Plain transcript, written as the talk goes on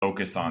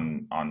focus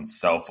on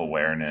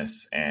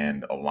self-awareness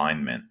and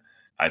alignment.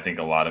 I think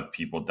a lot of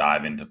people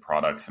dive into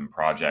products and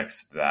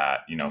projects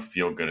that,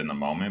 feel good in the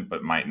moment,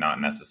 but might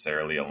not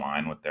necessarily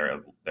align with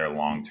their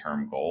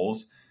long-term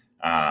goals.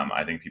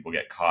 I think people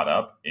get caught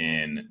up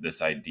in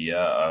this idea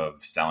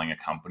of selling a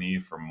company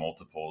for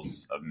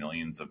multiples of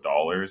millions of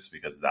dollars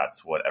because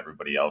that's what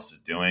everybody else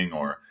is doing,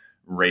 or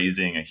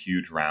raising a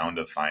huge round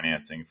of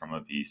financing from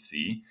a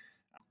VC.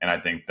 And I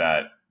think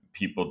that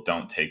people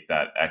don't take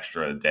that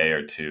extra day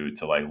or two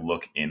to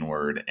look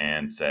inward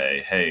and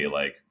say, hey,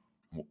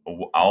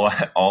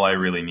 all I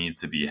really need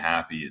to be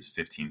happy is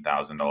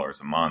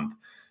 $15,000 a month.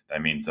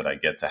 That means that I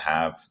get to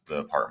have the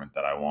apartment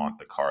that I want,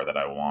 the car that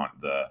I want,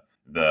 the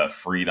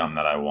freedom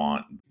that I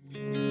want.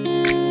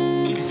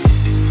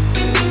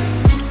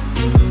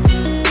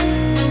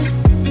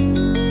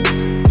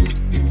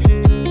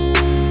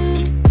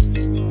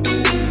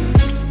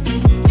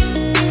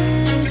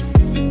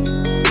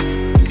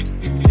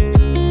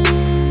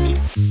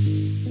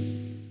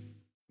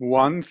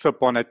 Once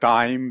upon a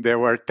time, there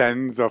were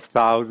tens of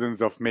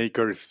thousands of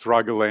makers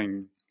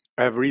struggling.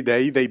 Every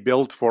day they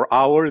built for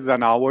hours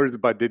and hours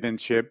but didn't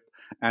ship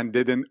and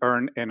didn't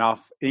earn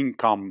enough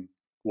income.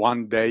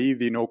 One day,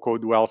 the No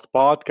Code Wealth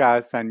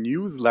podcast and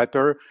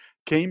newsletter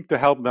came to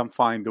help them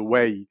find a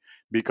way.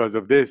 Because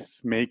of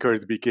this,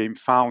 makers became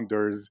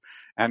founders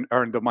and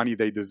earned the money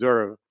they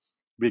deserve.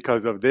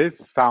 Because of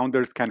this,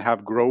 founders can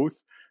have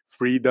growth,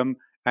 freedom,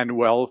 and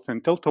wealth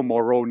until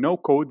tomorrow. No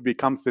code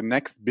becomes the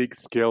next big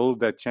skill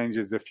that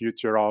changes the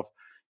future of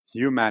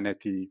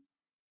humanity.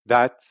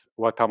 That's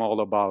what I'm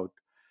all about.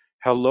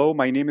 Hello,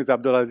 my name is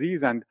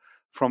Abdulaziz, and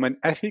from an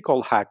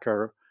ethical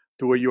hacker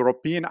to a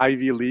European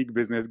Ivy League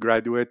business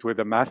graduate with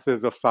a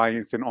Master's of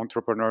Science in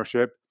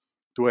Entrepreneurship,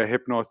 to a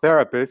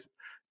hypnotherapist,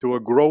 to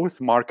a growth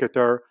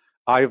marketer,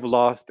 I've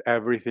lost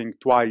everything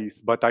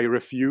twice, but I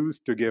refuse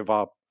to give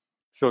up.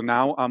 So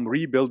now I'm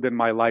rebuilding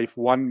my life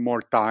one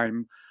more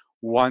time,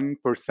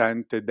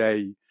 1% a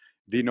day.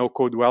 The No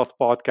Code Wealth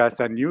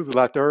podcast and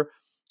newsletter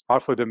are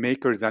for the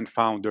makers and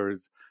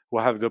founders who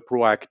have the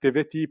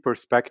proactivity,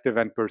 perspective,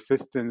 and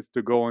persistence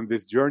to go on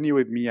this journey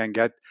with me and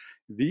get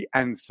the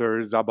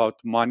answers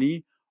about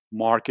money,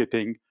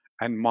 marketing,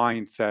 and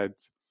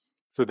mindsets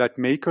so that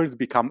makers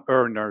become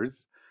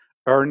earners,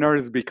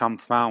 earners become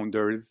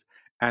founders,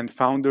 and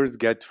founders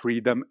get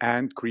freedom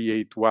and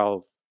create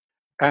wealth.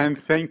 And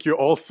thank you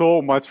all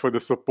so much for the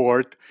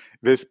support.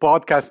 This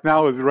podcast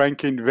now is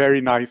ranking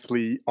very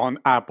nicely on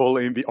Apple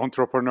in the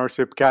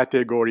entrepreneurship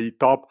category,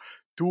 top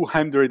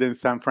 200 in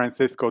San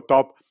Francisco,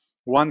 top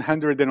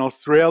 100 in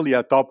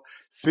Australia, top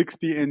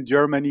 60 in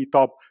Germany,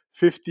 top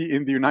 50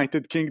 in the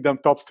United Kingdom,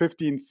 top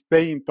 50 in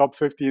Spain, top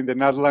 50 in the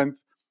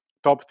Netherlands,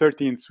 top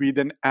 30 in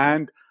Sweden,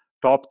 and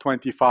top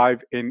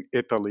 25 in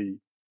Italy.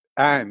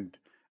 And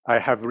I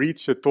have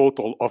reached a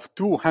total of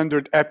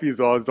 200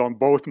 episodes on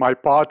both my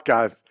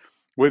podcasts,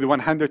 with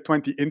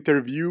 120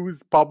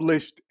 interviews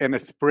published in a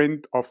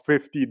sprint of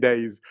 50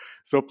 days.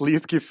 So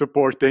please keep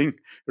supporting,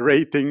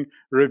 rating,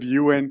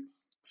 reviewing,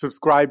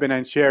 subscribing,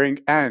 and sharing.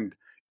 And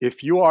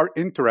if you are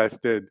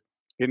interested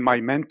in my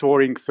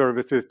mentoring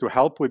services to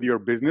help with your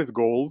business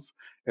goals,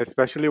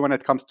 especially when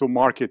it comes to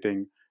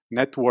marketing,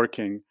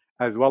 networking,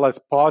 as well as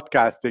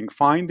podcasting,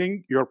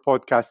 finding your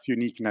podcast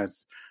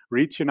uniqueness,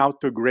 reaching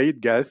out to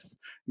great guests,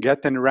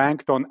 getting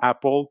ranked on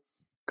Apple,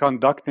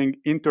 conducting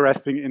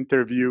interesting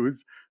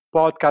interviews,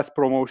 podcast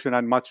promotion,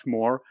 and much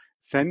more,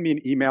 send me an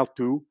email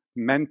to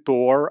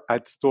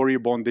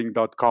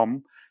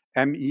mentor@storybonding.com,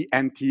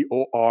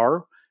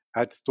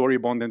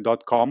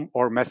 mentor@storybonding.com,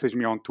 or message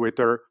me on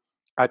Twitter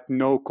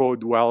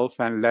 @NoCodeWealth,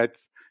 and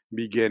let's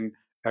begin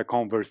a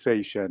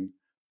conversation.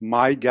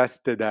 My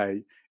guest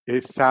today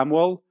is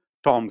Samuel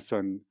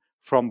Thompson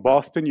from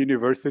Boston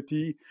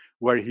University,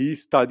 where he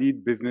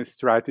studied business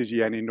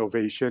strategy and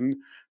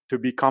innovation, to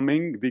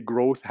becoming the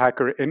growth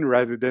hacker in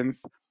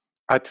residence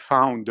at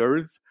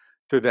Founders,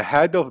 to the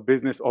head of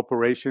business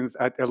operations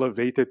at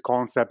Elevated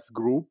Concepts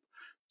Group,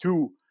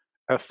 to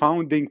a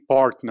founding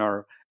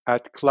partner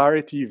at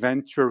Clarity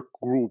Venture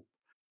Group,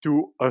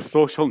 to a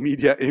social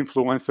media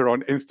influencer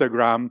on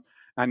Instagram,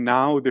 and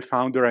now the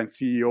founder and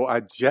CEO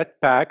at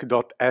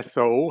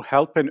Jetpack.so,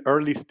 helping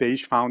early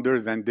stage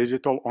founders and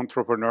digital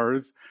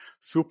entrepreneurs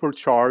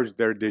supercharge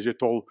their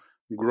digital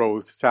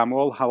growth.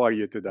 Samuel, how are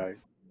you today?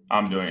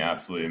 I'm doing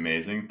absolutely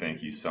amazing.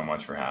 Thank you so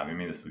much for having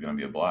me. This is going to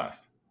be a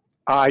blast.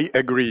 I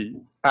agree.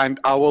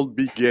 And I will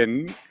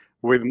begin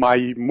with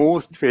my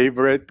most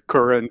favorite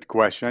current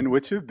question,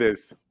 which is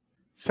this.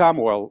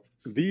 Samuel,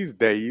 these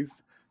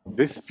days,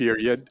 this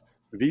period,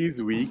 these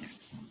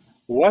weeks,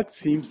 what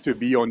seems to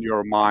be on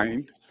your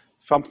mind?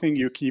 Something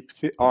you keep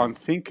on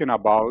thinking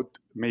about,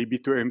 maybe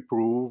to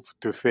improve,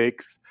 to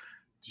fix,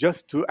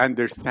 just to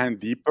understand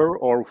deeper,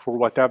 or for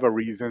whatever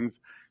reasons,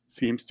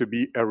 seems to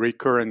be a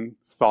recurrent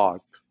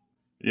thought?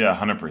 Yeah,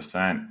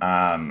 100%.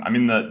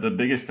 The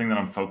biggest thing that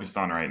I'm focused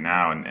on right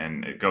now,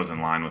 and it goes in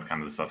line with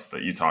kind of the stuff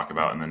that you talk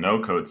about in the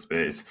no code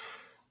space,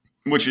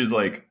 which is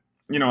a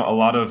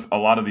lot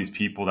of these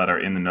people that are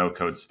in the no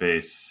code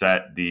space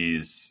set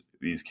these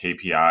these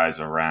KPIs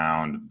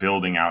around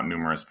building out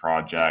numerous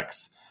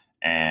projects,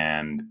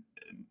 and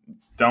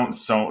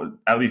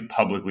at least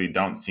publicly,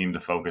 don't seem to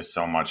focus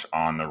so much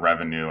on the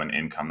revenue and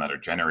income that are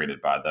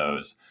generated by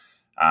those.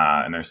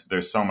 And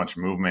there's so much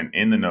movement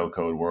in the no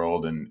code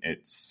world, and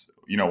it's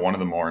one of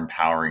the more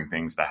empowering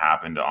things that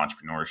happened to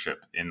entrepreneurship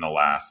in the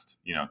last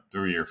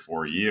 3 or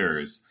 4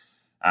 years,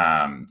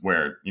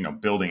 where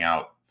building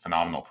out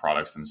phenomenal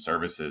products and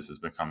services has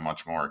become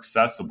much more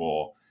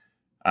accessible.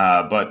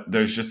 But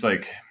there's just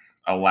like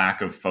a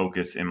lack of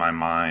focus in my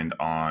mind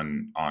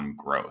on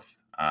growth.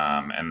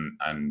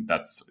 And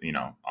that's,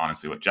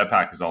 honestly what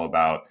Jetpack is all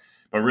about.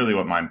 But really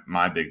what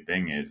my big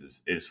thing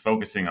is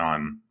focusing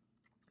on,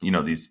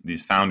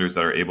 these founders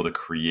that are able to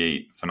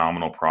create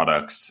phenomenal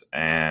products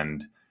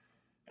and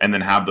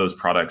then have those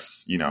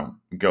products,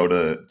 go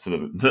to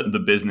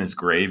the business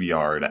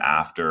graveyard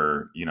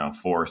after, 4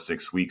 or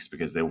 6 weeks,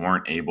 because they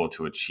weren't able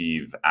to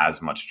achieve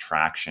as much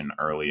traction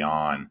early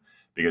on,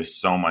 because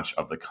so much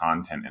of the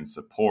content and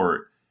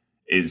support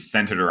is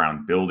centered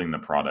around building the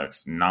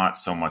products, not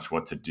so much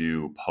what to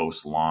do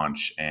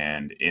post-launch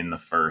and in the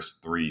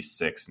first 3,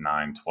 6,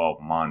 9,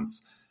 12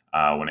 months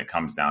when it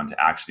comes down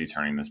to actually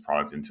turning this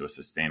product into a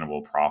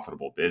sustainable,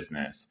 profitable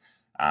business.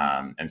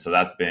 And so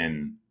that's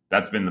been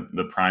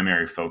the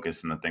primary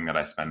focus, and the thing that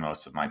I spend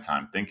most of my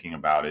time thinking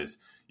about is,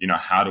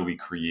 how do we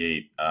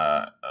create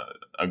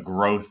a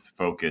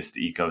growth-focused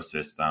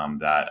ecosystem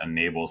that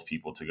enables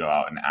people to go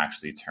out and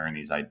actually turn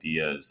these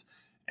ideas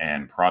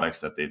and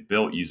products that they've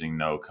built using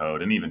no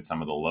code, and even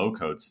some of the low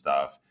code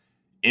stuff,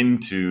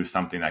 into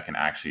something that can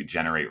actually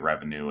generate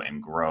revenue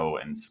and grow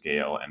and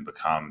scale and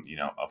become,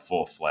 a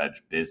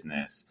full-fledged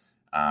business,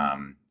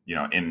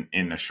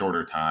 in a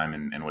shorter time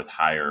and with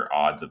higher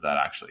odds of that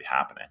actually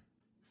happening.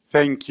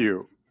 Thank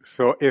you.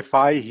 So if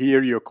I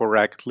hear you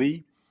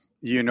correctly,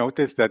 you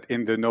notice that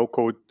in the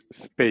no-code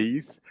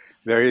space,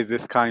 there is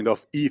this kind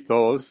of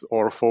ethos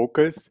or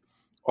focus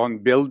on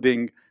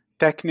building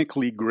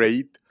technically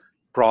great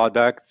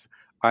products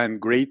and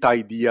great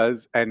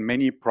ideas and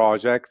many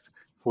projects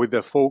with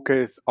a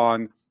focus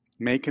on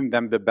making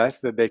them the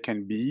best that they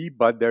can be.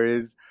 But there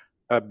is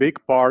a big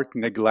part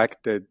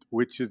neglected,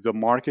 which is the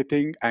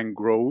marketing and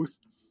growth.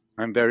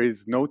 And there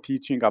is no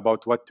teaching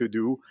about what to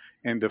do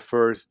in the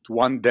first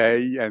 1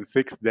 day and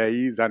 6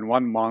 days and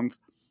 1 month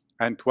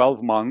and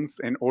 12 months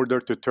in order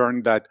to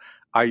turn that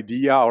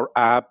idea or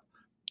app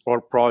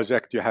or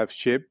project you have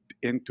shipped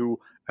into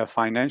a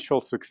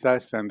financial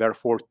success. And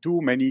therefore,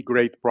 too many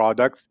great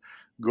products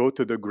go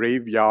to the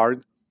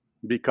graveyard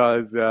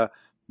because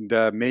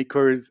the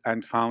makers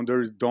and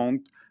founders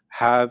don't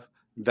have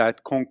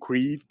that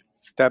concrete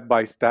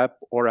step-by-step,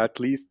 or at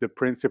least the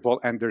principal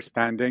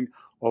understanding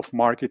of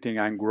marketing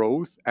and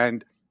growth.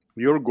 And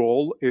your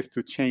goal is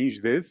to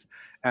change this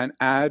and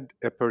add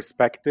a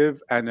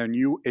perspective and a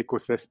new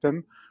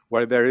ecosystem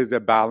where there is a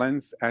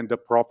balance and the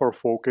proper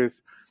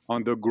focus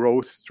on the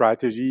growth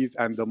strategies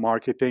and the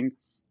marketing,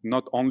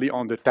 not only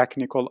on the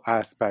technical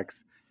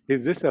aspects.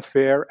 Is this a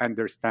fair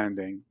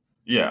understanding?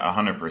 Yeah,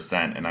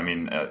 100%. And I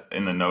mean,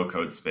 in the no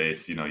code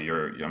space,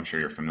 I'm sure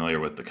you're familiar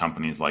with the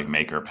companies like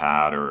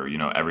MakerPad or,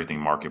 Everything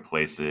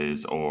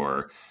Marketplaces,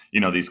 or,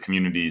 these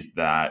communities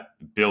that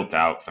built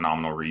out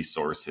phenomenal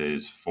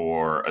resources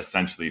for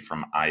essentially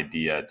from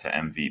idea to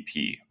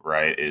MVP,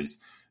 right?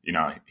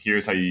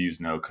 Here's how you use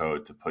no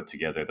code to put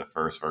together the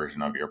first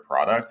version of your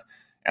product.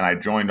 And I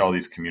joined all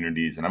these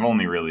communities, and I've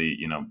only really,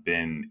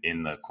 been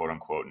in the quote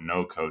unquote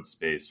no code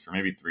space for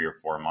maybe 3 or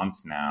 4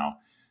 months now.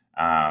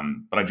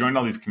 But I joined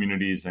all these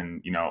communities,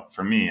 and,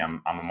 for me,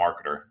 I'm a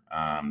marketer.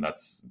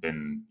 That's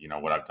been,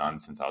 what I've done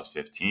since I was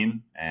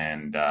 15.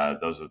 And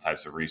those are the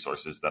types of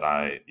resources that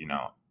I,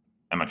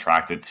 am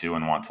attracted to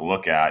and want to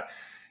look at.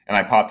 And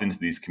I popped into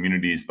these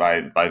communities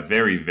by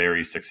very,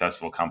 very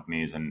successful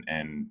companies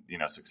and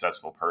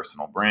successful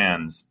personal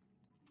brands.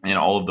 And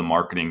all of the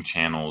marketing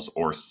channels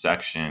or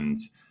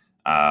sections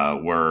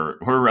were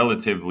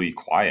relatively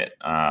quiet.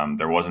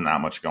 There wasn't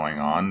that much going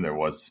on. There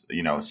was,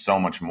 so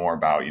much more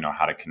about,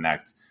 how to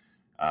connect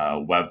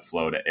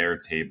Webflow to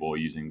Airtable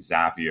using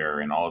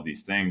Zapier and all of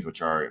these things,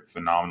 which are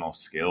phenomenal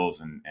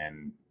skills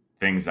and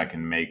things that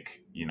can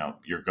make,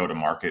 your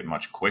go-to-market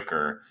much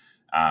quicker.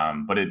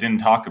 But it didn't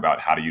talk about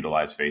how to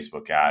utilize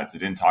Facebook ads. It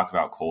didn't talk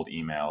about cold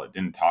email. It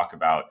didn't talk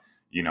about,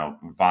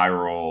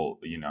 viral,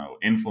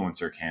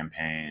 influencer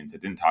campaigns.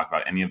 It didn't talk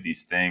about any of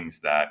these things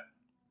that,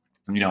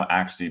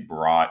 actually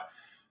brought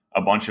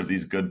a bunch of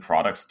these good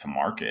products to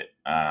market.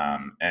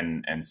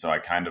 And so I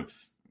kind of,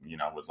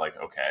 was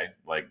like, okay,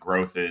 like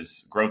growth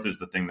is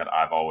the thing that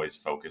I've always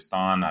focused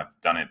on. I've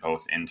done it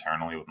both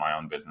internally with my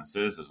own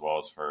businesses as well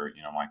as for,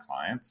 my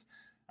clients.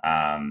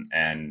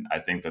 And I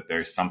think that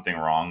there's something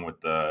wrong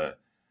with the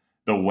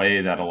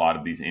way that a lot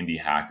of these indie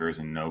hackers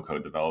and no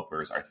code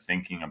developers are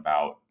thinking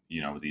about,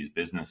 these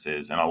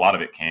businesses. And a lot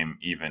of it came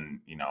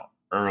even,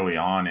 early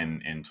on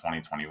in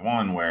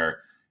 2021, where,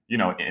 in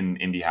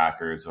indie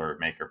hackers or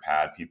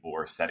MakerPad, people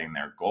were setting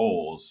their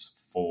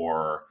goals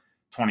for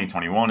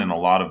 2021. And a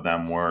lot of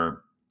them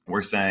were,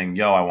 we're saying,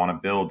 yo, I want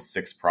to build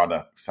 6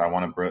 products. I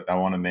want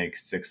to make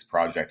 6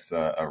 projects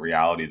a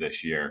reality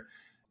this year,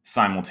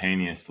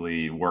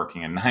 simultaneously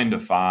working a 9 to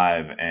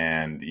 5,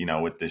 and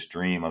with this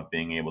dream of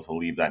being able to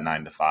leave that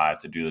 9 to 5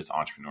 to do this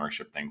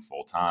entrepreneurship thing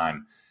full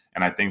time.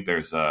 And I think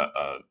there's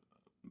a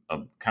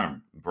kind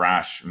of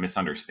brash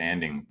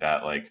misunderstanding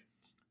that, like,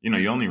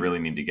 you only really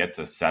need to get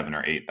to $7,000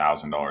 or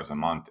 $8,000 a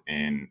month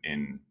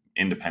in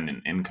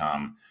independent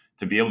income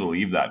to be able to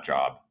leave that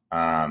job.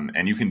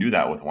 And you can do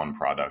that with one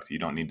product. You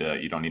don't need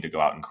to go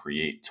out and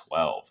create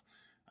 12.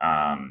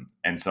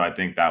 And so I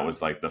think that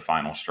was like the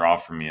final straw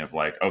for me of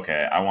like,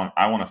 okay, I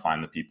want to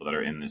find the people that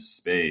are in this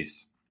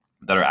space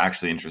that are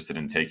actually interested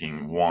in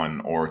taking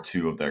 1 or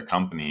 2 of their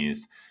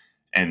companies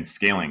and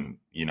scaling,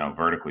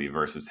 vertically,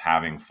 versus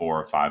having 4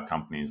 or 5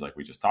 companies like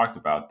we just talked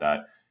about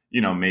that,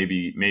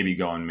 maybe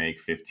go and make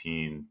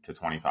 15 to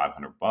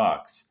 2,500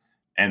 bucks.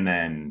 And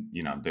then,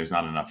 there's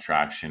not enough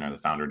traction, or the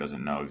founder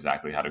doesn't know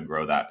exactly how to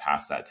grow that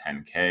past that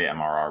 10K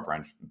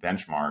MRR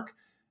benchmark.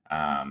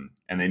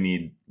 And they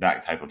need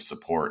that type of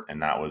support.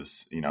 And that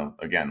was,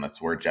 again,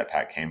 that's where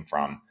Jetpack came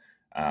from,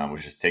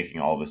 was just taking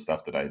all the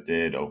stuff that I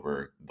did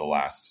over the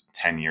last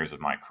 10 years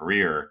of my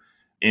career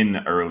in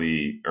the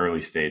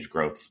early stage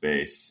growth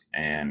space,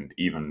 and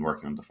even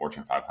working with the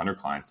Fortune 500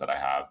 clients that I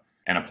have,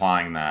 and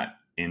applying that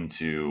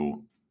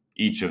into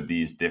each of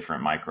these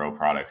different micro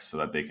products so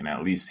that they can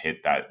at least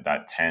hit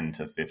that 10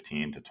 to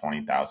 15 to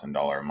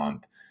 $20,000 a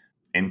month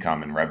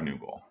income and revenue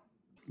goal.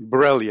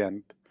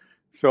 Brilliant.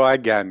 So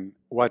again,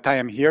 what I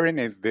am hearing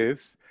is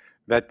this,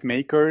 that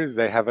makers,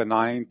 they have a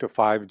 9 to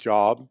 5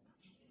 job,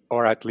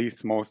 or at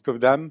least most of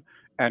them,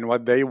 and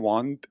what they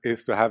want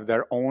is to have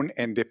their own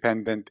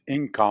independent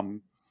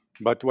income.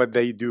 But what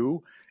they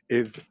do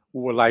is,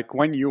 like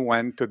when you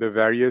went to the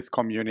various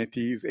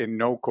communities in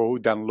no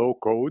code and low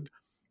code,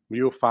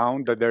 you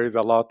found that there is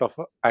a lot of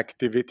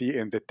activity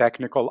in the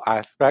technical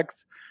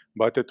aspects,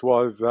 but it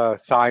was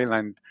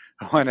silent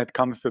when it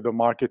comes to the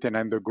marketing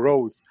and the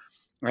growth.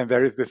 And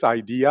there is this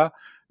idea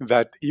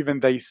that even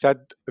they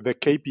set the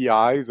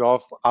KPIs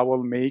of, I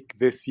will make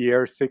this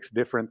year 6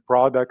 different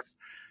products,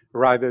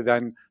 rather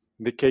than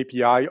the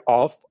KPI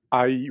of,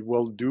 I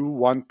will do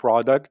 1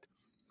 product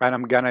and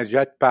I'm going to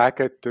jetpack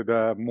it to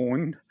the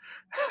moon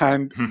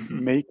and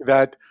make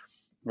that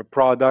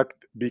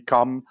product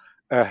become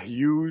a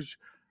huge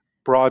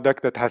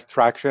product that has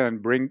traction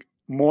and bring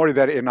more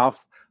than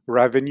enough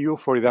revenue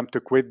for them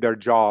to quit their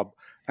job.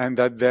 And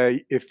that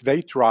if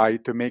they try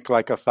to make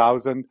like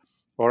 1,000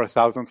 or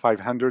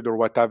 1,500 or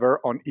whatever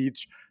on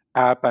each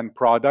app and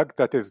product,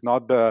 that is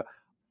not the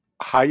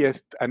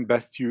highest and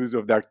best use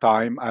of their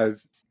time,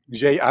 as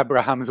Jay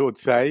Abrahams would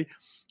say,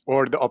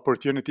 or the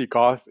opportunity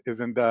cost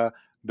isn't the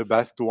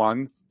best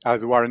one,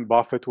 as Warren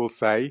Buffett will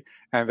say.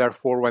 And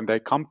therefore, when they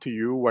come to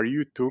you, where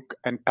you took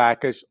and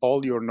packaged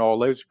all your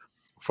knowledge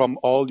from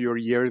all your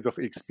years of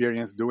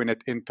experience doing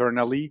it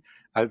internally,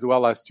 as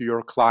well as to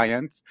your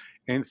clients,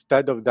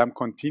 instead of them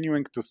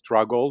continuing to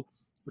struggle,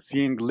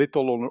 seeing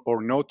little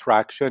or no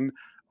traction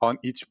on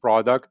each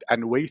product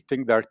and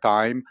wasting their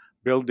time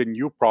building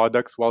new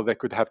products, while they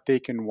could have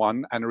taken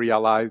one and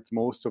realized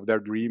most of their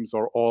dreams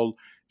or all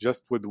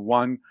just with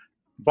one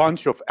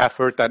bunch of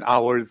effort and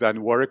hours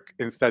and work,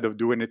 instead of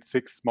doing it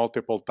 6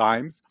 multiple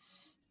times.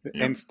 Yep.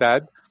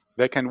 Instead,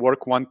 they can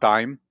work 1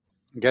 time,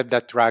 get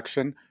that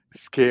traction,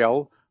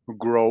 scale,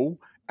 grow,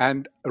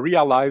 and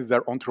realize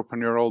their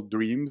entrepreneurial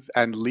dreams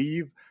and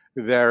leave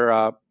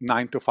their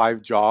 9 to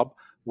 5 job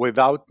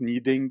without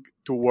needing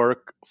to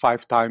work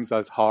 5 times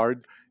as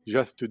hard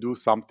just to do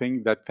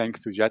something that,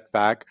 thanks to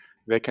Jetpack,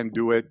 they can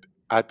do it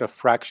at a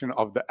fraction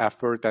of the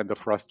effort and the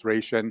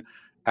frustration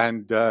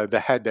and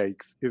the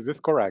headaches. Is this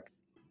correct?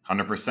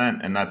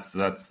 100%. And that's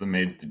the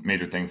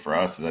major thing for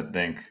us, is I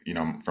think,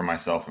 for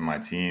myself and my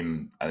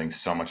team, I think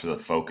so much of the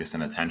focus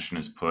and attention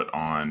is put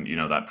on,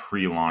 that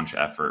pre-launch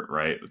effort,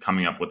 right?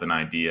 Coming up with an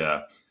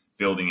idea,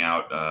 building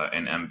out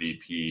an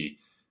MVP.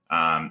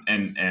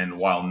 And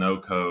while no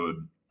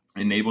code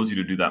enables you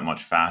to do that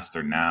much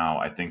faster now,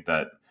 I think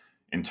that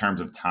in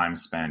terms of time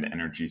spend,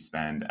 energy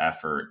spend,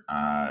 effort,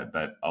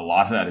 that a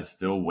lot of that is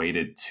still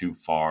weighted too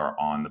far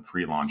on the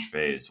pre-launch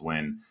phase,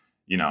 when,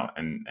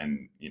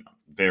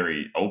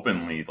 very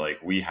openly, like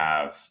we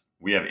have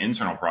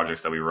internal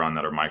projects that we run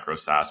that are micro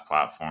SaaS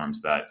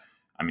platforms that,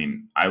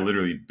 I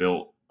literally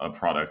built a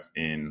product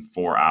in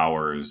 4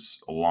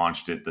 hours,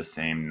 launched it the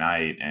same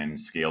night, and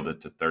scaled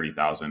it to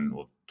 30,000,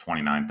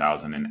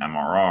 29,000 in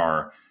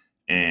MRR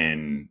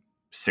in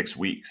 6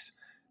 weeks,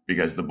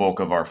 because the bulk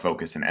of our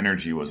focus and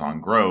energy was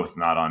on growth,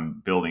 not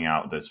on building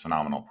out this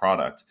phenomenal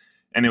product.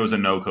 And it was a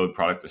no-code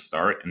product to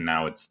start, and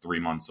now it's 3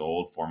 months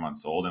old, 4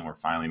 months old, and we're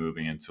finally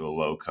moving into a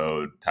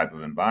low-code type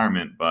of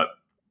environment. But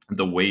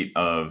the weight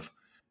of,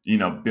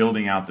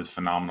 building out this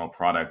phenomenal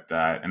product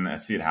and I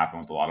see it happen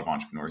with a lot of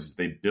entrepreneurs, is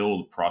they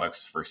build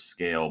products for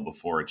scale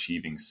before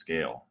achieving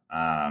scale.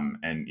 And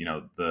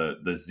the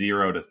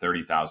 $0 to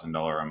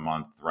 $30,000 a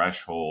month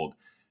threshold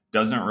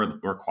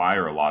doesn't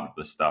require a lot of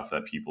the stuff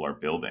that people are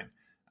building.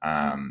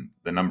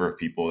 The number of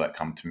people that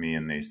come to me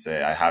and they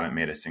say, I haven't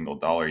made a single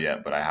dollar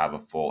yet, but I have a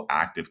full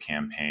active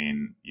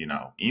campaign,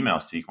 email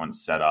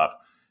sequence set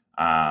up.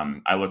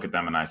 I look at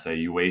them and I say,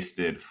 you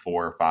wasted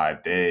 4 or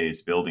 5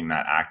 days building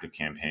that active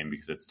campaign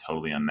because it's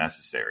totally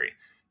unnecessary.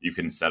 You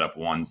can set up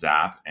one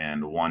Zap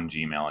and one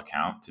Gmail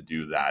account to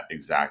do that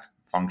exact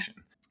function.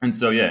 And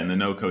so, yeah, in the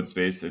no code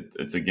space,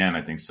 it's again,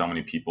 I think so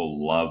many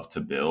people love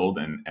to build.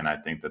 And I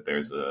think that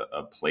there's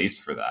a place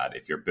for that.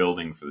 If you're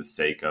building for the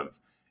sake of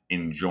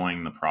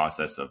enjoying the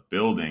process of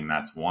building,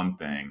 that's one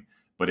thing.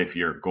 But if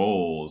your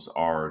goals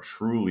are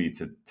truly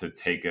to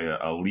take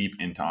a leap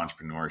into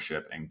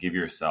entrepreneurship and give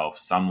yourself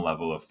some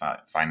level of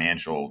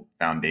financial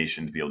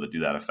foundation to be able to do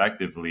that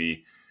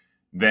effectively,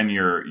 then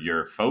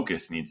your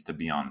focus needs to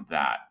be on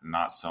that,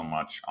 not so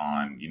much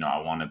on,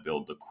 I want to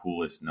build the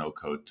coolest no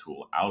code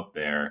tool out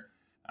there.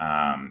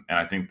 And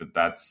I think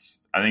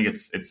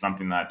it's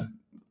something that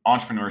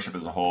entrepreneurship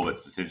as a whole, but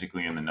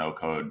specifically in the no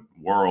code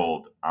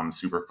world, I'm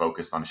super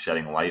focused on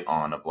shedding light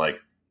on of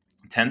like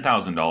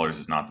 $10,000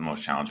 is not the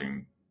most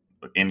challenging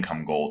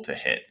income goal to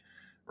hit,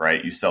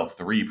 right? You sell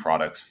 3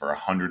 products for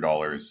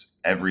 $100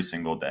 every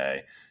single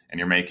day and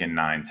you're making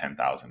 $9,000,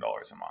 $10,000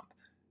 a month.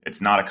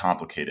 It's not a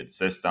complicated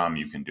system.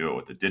 You can do it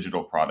with a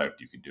digital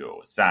product. You could do it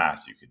with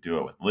SaaS. You could do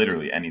it with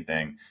literally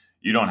anything.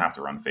 You don't have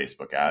to run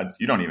Facebook ads.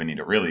 You don't even need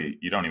a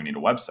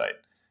website.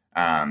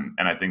 And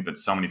I think that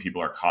so many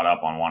people are caught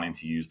up on wanting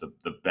to use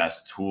the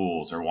best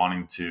tools or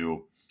wanting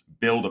to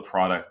build a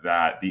product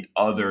that the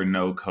other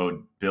no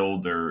code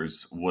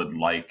builders would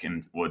like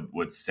and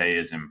would say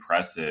is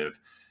impressive.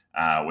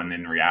 When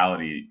in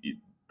reality,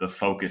 the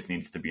focus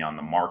needs to be on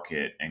the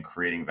market and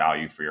creating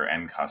value for your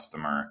end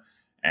customer,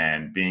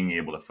 and being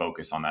able to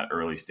focus on that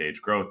early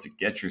stage growth to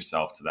get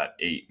yourself to that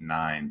 8,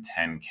 9,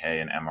 10K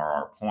and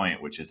MRR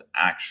point, which is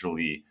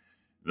actually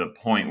the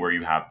point where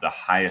you have the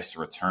highest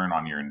return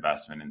on your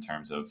investment in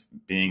terms of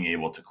being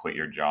able to quit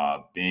your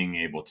job, being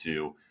able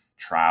to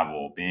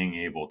travel, being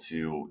able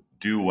to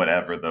do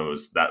whatever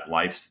that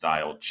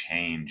lifestyle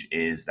change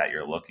is that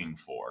you're looking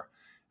for.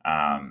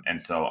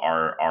 And so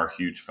our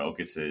huge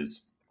focus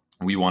is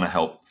we want to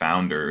help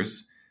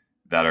founders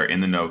that are in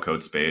the no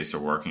code space or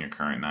working a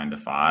current 9 to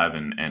 5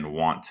 and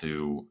want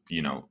to,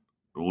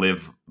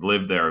 live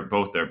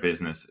both their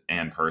business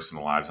and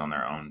personal lives on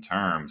their own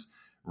terms,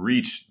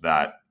 reach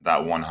that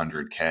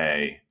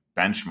 100K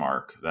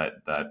benchmark,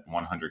 that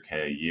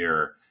 100K a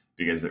year,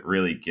 because it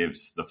really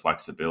gives the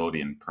flexibility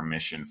and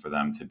permission for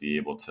them to be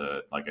able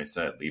to, like I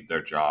said, leave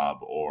their job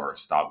or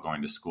stop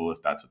going to school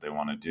if that's what they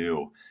want to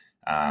do.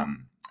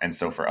 And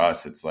so for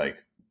us, it's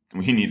like,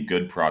 we need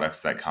good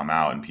products that come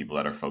out and people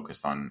that are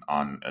focused on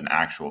an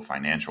actual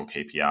financial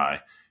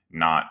KPI,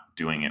 not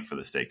doing it for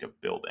the sake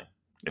of building,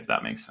 if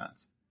that makes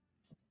sense.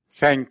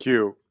 Thank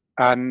you.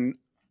 And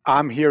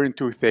I'm hearing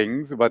 2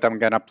 things, but I'm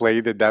going to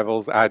play the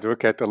devil's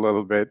advocate a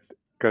little bit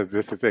because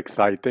this is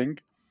exciting.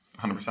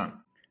 100%.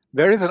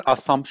 There is an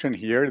assumption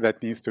here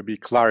that needs to be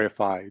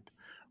clarified,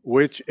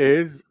 which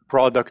is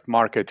product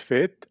market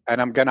fit. And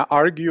I'm going to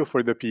argue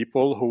for the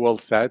people who will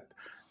set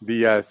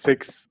the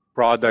 6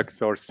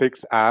 products or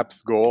 6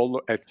 apps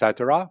goal,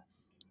 etc.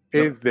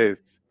 Is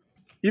this: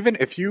 even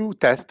if you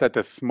test at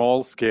a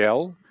small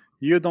scale,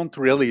 you don't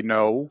really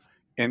know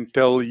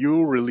until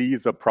you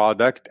release a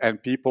product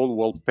and people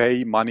will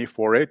pay money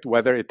for it,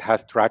 whether it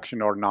has traction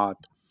or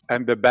not.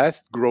 And the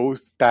best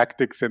growth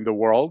tactics in the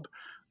world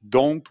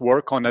don't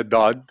work on a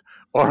dud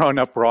or on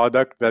a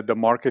product that the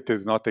market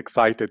is not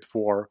excited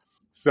for.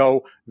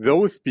 So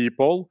those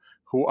people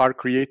who are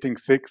creating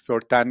 6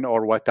 or 10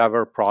 or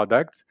whatever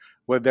products,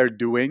 what they're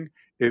doing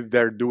is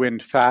they're doing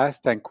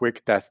fast and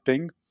quick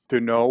testing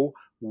to know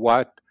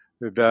what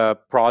the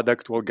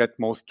product will get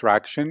most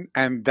traction.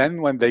 And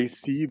then when they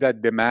see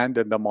that demand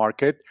in the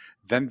market,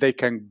 then they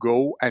can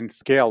go and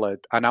scale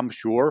it. And I'm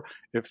sure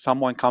if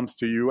someone comes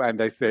to you and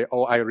they say,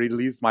 oh, I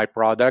released my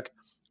product,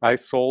 I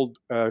sold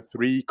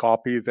 3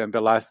 copies in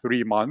the last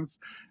 3 months,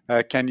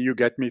 can you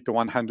get me to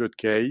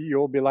 100K?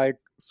 You'll be like,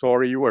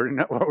 sorry,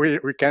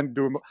 we can't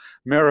do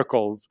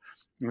miracles.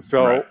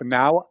 So right.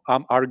 Now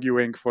I'm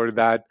arguing for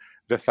that,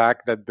 the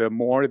fact that the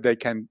more they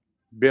can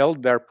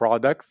build their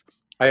products.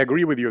 I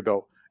agree with you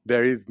though.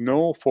 There is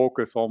no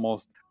focus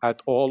almost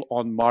at all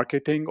on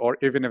marketing, or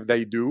even if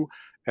they do,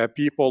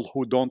 people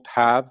who don't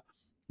have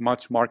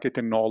much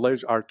marketing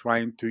knowledge are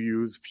trying to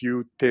use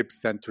few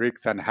tips and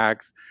tricks and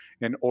hacks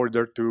in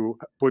order to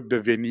put the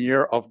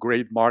veneer of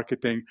great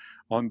marketing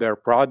on their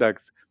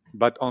products.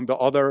 But on the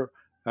other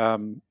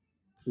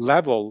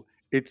level,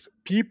 it's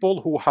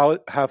people who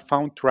have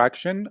found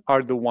traction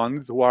are the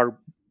ones who are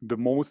the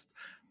most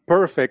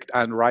perfect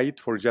and right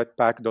for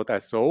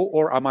Jetpack.so,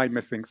 or am I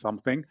missing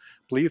something?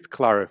 Please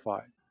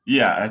clarify.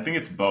 Yeah, I think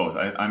it's both.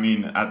 I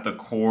mean, at the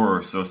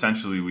core, so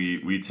essentially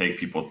we take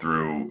people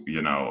through,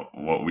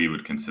 what we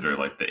would consider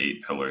like the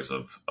 8 pillars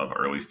of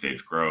early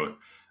stage growth.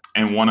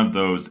 And one of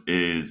those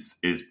is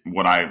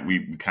what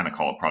we kind of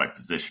call it product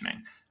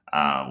positioning,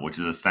 which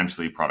is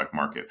essentially product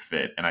market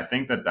fit. And I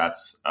think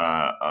that's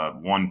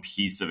one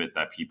piece of it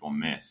that people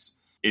miss.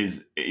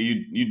 is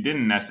you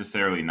didn't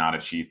necessarily not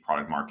achieve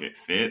product market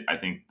fit. I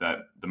think that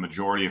the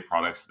majority of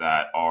products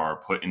that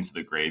are put into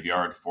the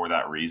graveyard for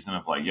that reason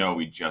of like, yo,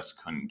 we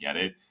just couldn't get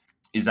it,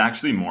 is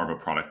actually more of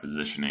a product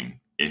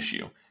positioning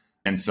issue.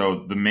 And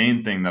so the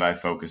main thing that I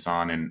focus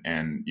on,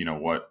 and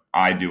what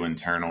I do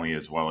internally,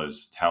 as well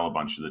as tell a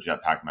bunch of the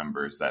Jetpack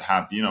members that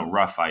have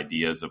rough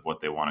ideas of what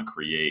they want to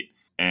create,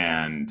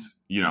 and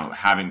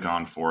haven't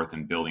gone forth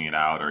and building it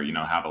out, or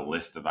have a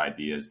list of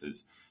ideas,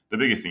 is the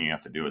biggest thing you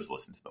have to do is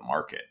listen to the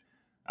market.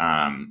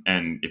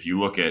 And if you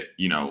look at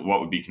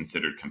what would be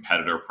considered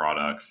competitor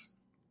products,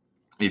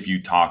 if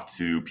you talk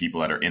to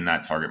people that are in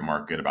that target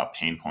market about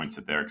pain points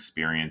that they're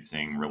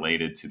experiencing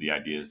related to the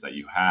ideas that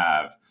you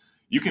have,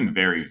 you can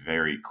very,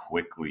 very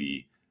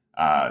quickly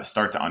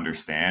start to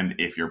understand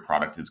if your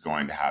product is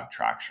going to have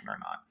traction or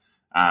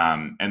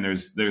not. And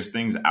there's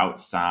things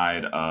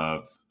outside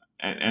of,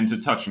 and to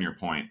touch on your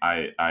point,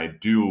 I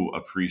do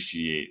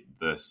appreciate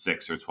the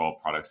 6 or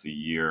 12 products a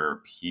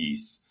year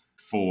piece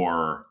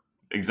for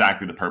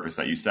exactly the purpose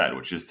that you said,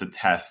 which is to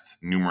test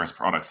numerous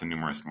products in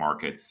numerous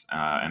markets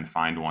and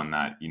find one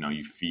that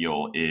you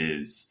feel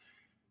is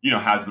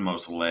has the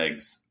most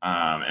legs.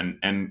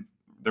 And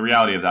the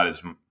reality of that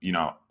is,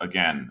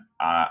 again,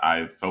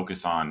 I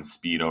focus on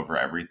speed over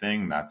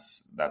everything.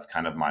 That's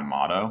kind of my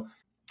motto.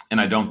 And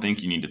I don't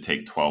think you need to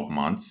take 12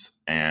 months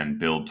and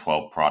build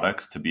 12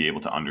 products to be able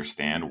to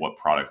understand what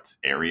product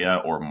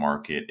area or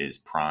market is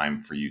prime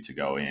for you to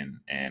go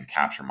in and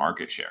capture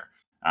market share.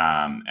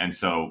 And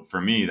so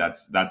for me,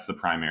 that's the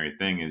primary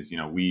thing is,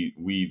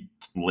 we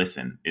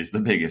listen is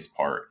the biggest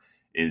part.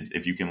 Is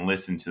if you can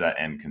listen to that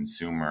end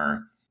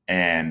consumer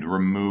and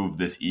remove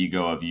this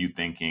ego of you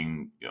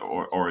thinking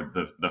or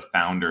the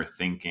founder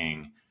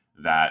thinking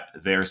that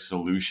their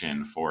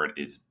solution for it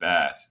is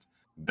best.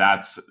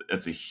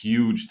 It's a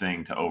huge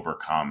thing to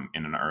overcome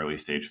in an early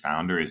stage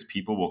founder. Is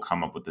people will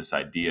come up with this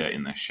idea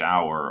in the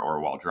shower or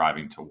while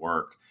driving to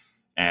work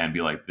and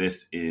be like,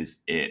 this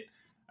is it.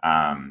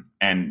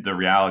 And the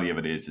reality of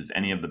it is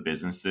any of the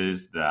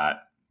businesses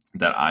that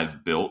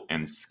I've built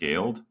and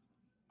scaled,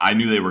 I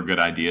knew they were good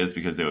ideas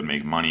because they would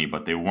make money,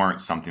 but they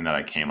weren't something that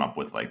I came up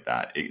with like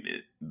that.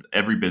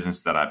 Every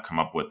business that I've come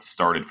up with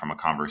started from a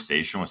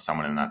conversation with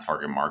someone in that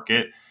target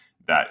market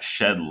that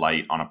shed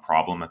light on a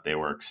problem that they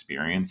were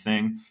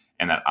experiencing,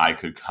 and that I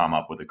could come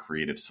up with a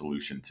creative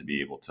solution to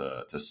be able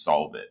to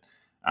solve it.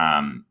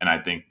 And I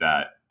think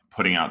that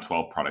putting out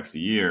 12 products a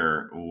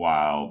year,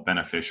 while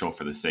beneficial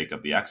for the sake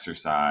of the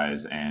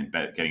exercise and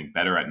getting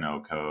better at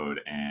no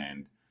code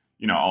and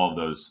all of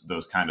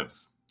those kind of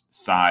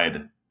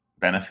side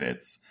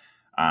benefits,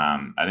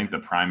 I think the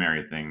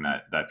primary thing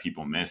that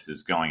people miss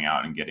is going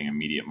out and getting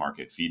immediate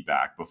market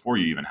feedback before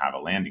you even have a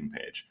landing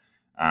page.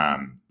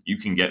 You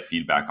can get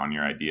feedback on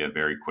your idea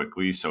very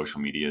quickly.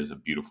 Social media is a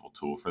beautiful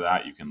tool for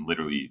that. You can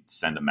literally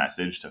send a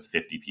message to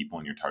 50 people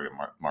in your target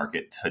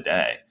market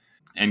today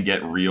and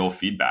get real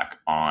feedback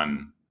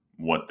on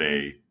what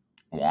they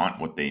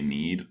want, what they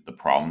need, the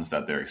problems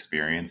that they're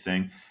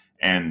experiencing.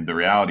 And the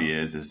reality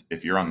is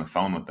if you're on the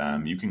phone with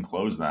them, you can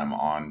close them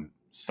on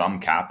some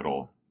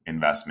capital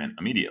investment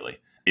immediately.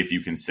 If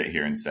you can sit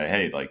here and say,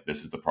 hey, like,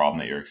 this is the problem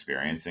that you're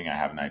experiencing, I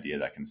have an idea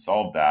that can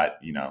solve that,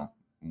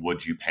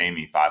 would you pay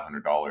me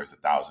 $500,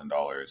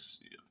 $1,000,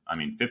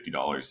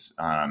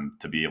 $50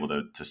 to be able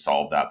to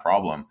solve that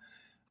problem?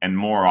 And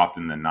more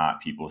often than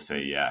not, people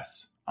say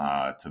yes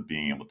to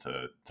being able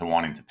to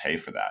wanting to pay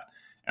for that.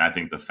 And I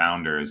think the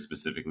founders,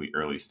 specifically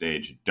early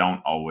stage, don't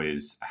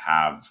always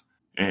have,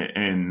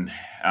 and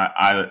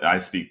I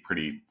speak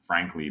pretty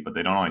frankly, but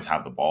they don't always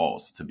have the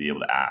balls to be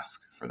able to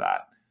ask for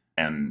that.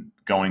 And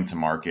going to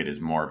market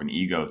is more of an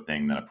ego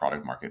thing than a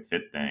product market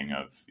fit thing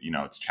of,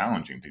 it's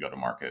challenging to go to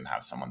market and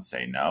have someone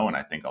say no. And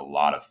I think a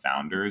lot of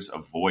founders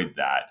avoid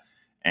that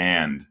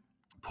and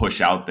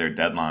push out their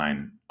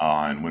deadline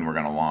on when we're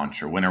going to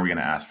launch, or when are we going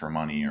to ask for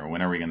money, or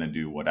when are we going to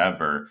do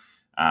whatever.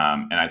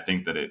 And I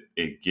think that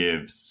it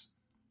gives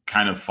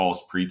kind of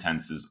false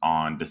pretenses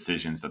on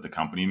decisions that the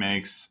company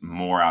makes,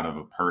 more out of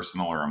a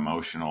personal or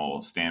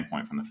emotional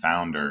standpoint from the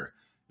founder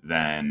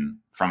than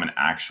from an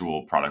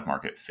actual product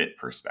market fit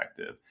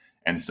perspective.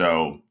 And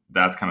so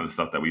that's kind of the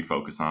stuff that we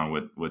focus on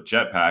with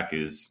Jetpack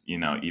is,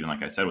 even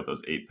like I said, with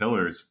those 8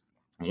 pillars,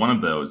 one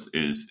of those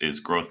is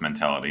growth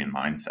mentality and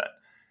mindset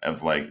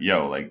of like,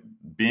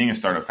 being a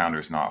startup founder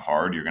is not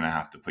hard. You're going to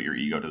have to put your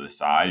ego to the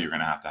side. You're going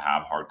to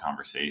have hard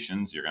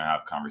conversations. You're going to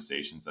have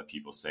conversations that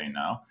people say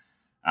no.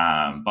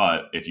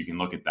 But if you can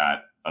look at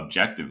that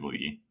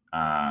objectively,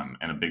 and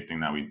a big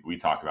thing that we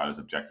talk about is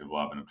objective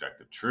love and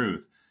objective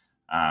truth.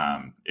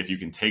 If you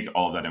can take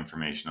all of that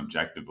information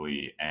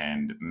objectively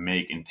and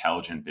make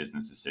intelligent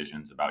business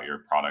decisions about your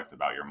product,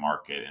 about your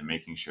market, and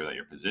making sure that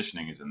your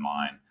positioning is in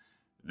line,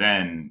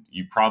 then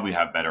you probably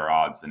have better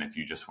odds than if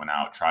you just went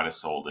out, tried to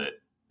sold it,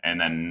 and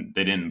then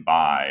they didn't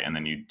buy, and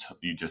then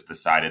you just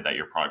decided that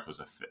your product was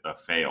a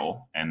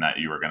fail and that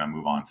you were going to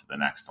move on to the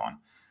next one.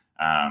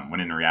 When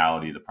in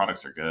reality, the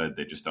products are good.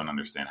 They just don't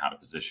understand how to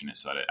position it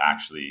so that it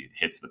actually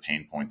hits the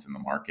pain points in the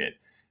market.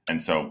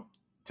 And so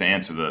to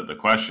answer the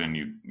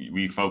question,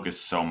 we focus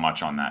so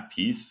much on that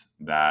piece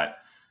that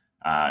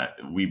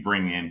we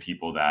bring in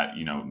people that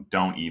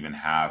don't even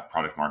have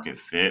product market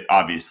fit.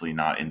 Obviously,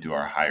 not into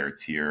our higher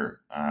tier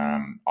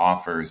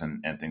offers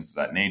and things of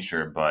that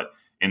nature, but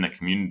in the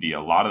community,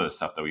 a lot of the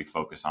stuff that we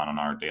focus on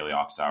our daily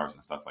office hours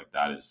and stuff like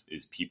that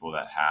is people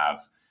that have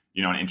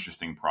an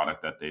interesting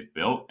product that they've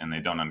built and they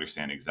don't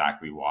understand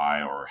exactly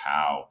why or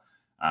how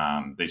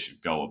they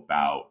should go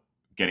about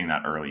getting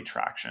that early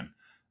traction.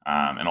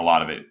 And a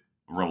lot of it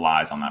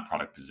relies on that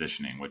product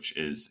positioning, which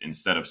is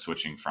instead of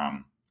switching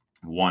from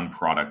one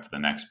product to the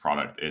next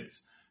product,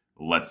 it's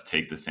let's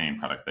take the same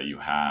product that you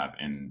have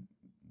and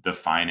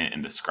define it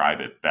and describe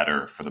it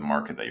better for the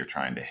market that you're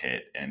trying to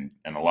hit. And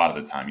a lot of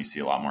the time you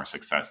see a lot more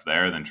success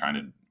there than trying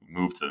to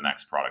move to the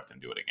next product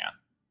and do it again.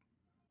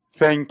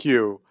 Thank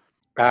you.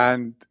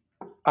 And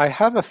I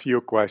have a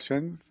few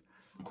questions.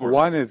 Of course.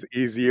 One is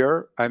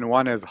easier and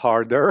one is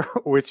harder.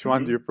 Which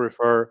one do you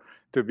prefer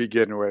to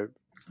begin with?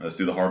 Let's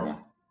do the hard one.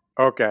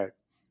 Okay.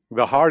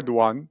 The hard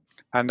one,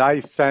 and I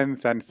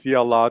sense and see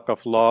a lot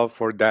of love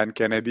for Dan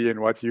Kennedy in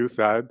what you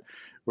said,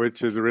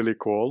 which is really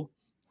cool.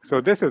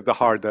 So this is the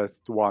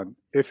hardest one.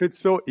 If it's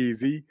so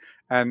easy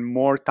and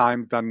more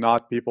times than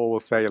not people will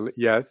say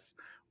yes,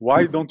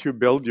 why don't you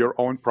build your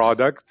own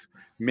products,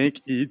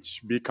 make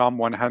each become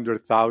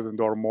 100,000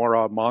 or more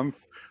a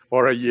month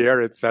or a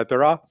year,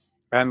 etc.,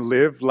 and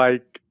live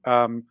like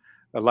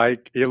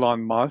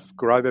Elon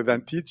Musk rather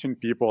than teaching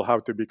people how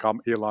to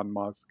become Elon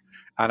Musk.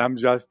 And I'm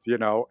just,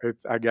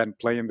 it's again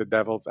playing the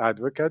devil's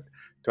advocate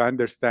to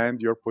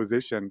understand your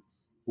position.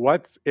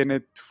 What's in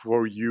it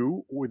for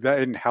you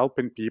in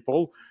helping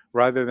people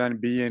rather than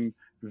being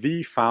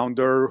the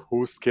founder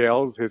who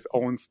scales his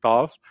own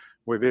stuff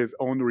with his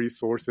own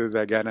resources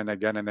again and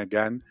again and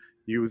again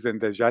using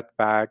the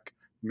Jetpack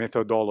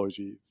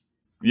methodologies?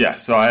 Yeah,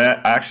 so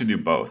I actually do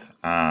both.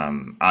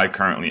 I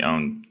currently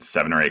own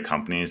 7 or 8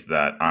 companies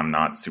that I'm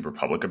not super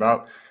public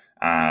about.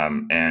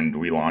 And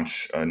we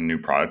launch a new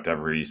product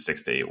every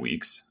 6 to 8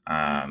 weeks.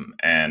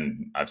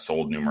 And I've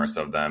sold numerous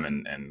of them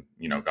and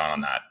gone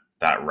on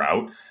that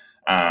route.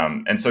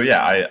 And so,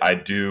 yeah, I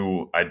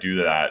do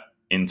that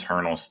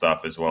internal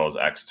stuff as well as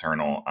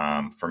external.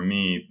 For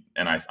me,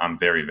 and I'm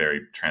very,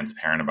 very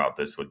transparent about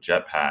this with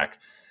Jetpack,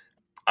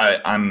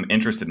 I'm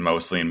interested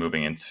mostly in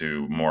moving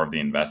into more of the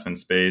investment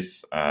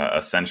space,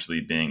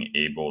 essentially being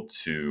able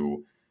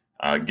to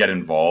get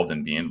involved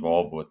and be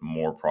involved with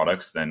more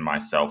products than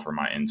myself or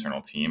my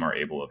internal team are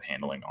able of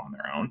handling on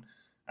their own.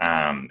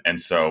 And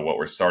so what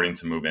we're starting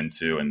to move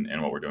into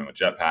and what we're doing with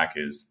Jetpack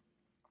is,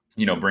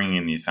 bringing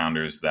in these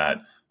founders that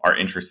are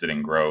interested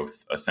in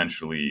growth,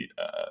 essentially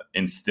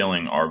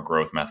instilling our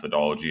growth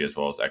methodology as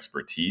well as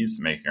expertise,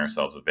 making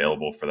ourselves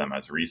available for them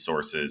as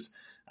resources,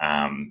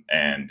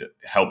 and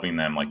helping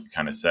them, like you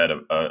kind of said,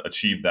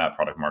 achieve that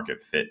product market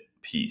fit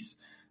piece.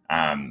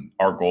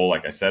 Our goal,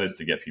 like I said, is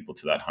to get people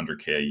to that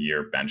 100K a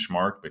year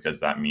benchmark, because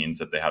that means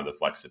that they have the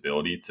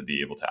flexibility to be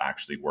able to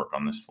actually work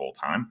on this full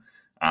time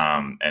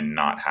and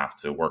not have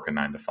to work a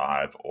 9 to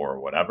 5 or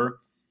whatever.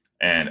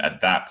 And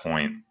at that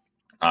point,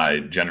 I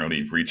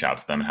generally reach out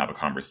to them and have a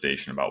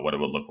conversation about what it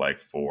would look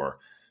like for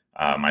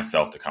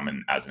myself to come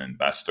in as an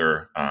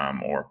investor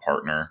or a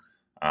partner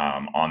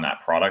on that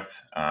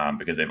product,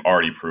 because they've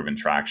already proven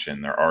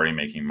traction. They're already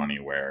making money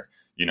where,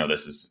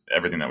 this is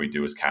everything that we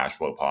do is cash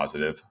flow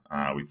positive.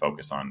 We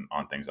focus on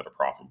things that are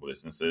profitable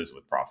businesses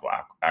with profitable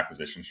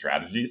acquisition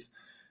strategies,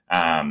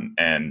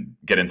 and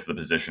get into the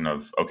position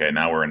of, okay,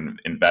 now we're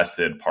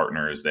invested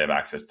partners. They have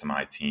access to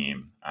my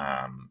team,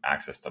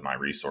 access to my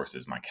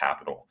resources, my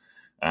capital,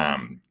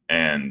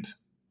 and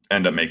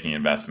end up making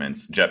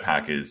investments.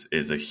 Jetpack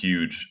is a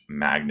huge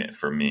magnet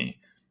for me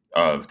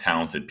of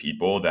talented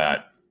people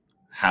that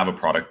have a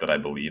product that I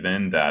believe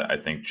in, that I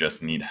think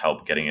just need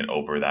help getting it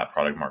over that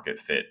product market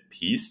fit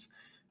piece,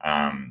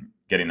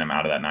 getting them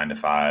out of that 9 to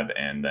 5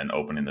 and then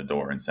opening the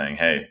door and saying,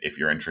 hey, if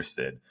you're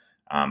interested,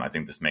 I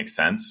think this makes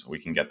sense. We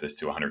can get this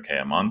to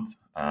 100K a month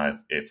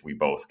if we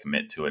both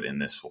commit to it in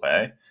this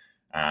way.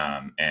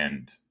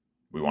 And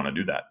we want to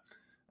do that.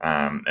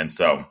 And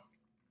so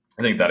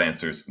I think that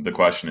answers the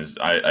question. Is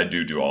I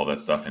do all that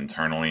stuff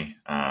internally.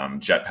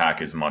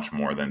 Jetpack is much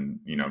more than,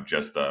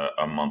 just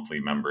a monthly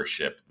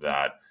membership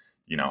that,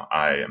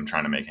 I am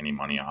trying to make any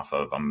money off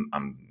of.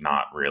 I'm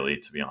not really,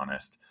 to be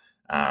honest.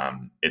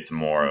 It's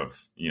more of,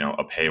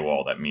 a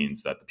paywall that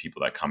means that the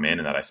people that come in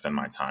and that I spend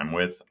my time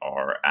with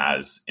are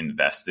as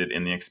invested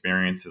in the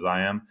experience as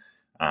I am.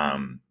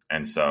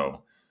 And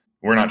so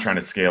we're not trying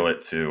to scale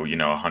it to,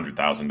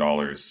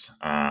 $100,000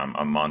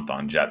 a month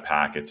on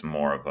Jetpack. It's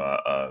more of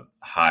a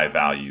high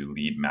value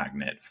lead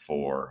magnet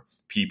for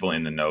people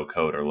in the no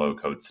code or low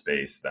code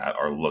space that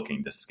are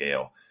looking to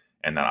scale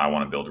and that I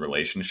want to build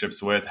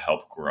relationships with,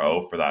 help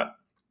grow for that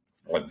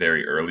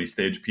very early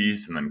stage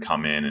piece, and then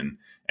come in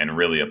and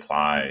really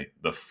apply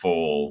the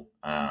full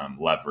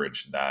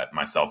leverage that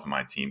myself and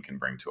my team can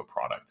bring to a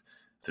product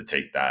to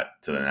take that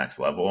to the next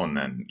level. And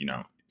then,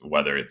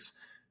 whether it's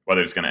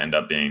going to end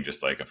up being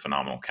just like a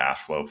phenomenal cash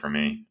flow for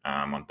me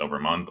month over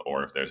month,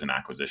 or if there's an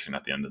acquisition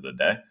at the end of the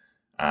day,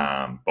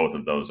 both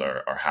of those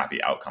are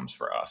happy outcomes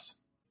for us.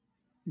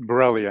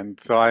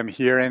 Brilliant. So I'm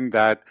hearing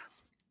that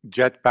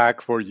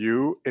Jetpack for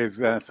you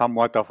is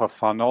somewhat of a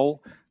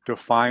funnel to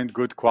find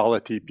good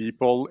quality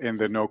people in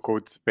the no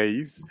code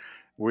space,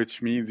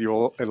 which means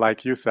you'll,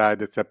 like you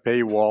said, it's a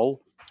paywall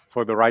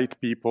for the right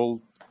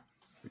people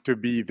to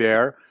be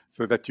there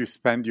so that you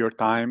spend your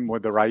time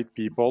with the right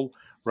people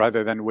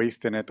rather than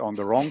wasting it on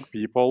the wrong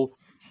people,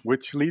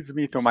 which leads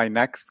me to my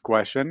next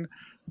question,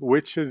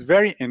 which is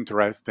very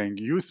interesting.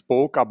 You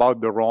spoke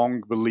about the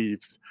wrong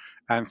beliefs,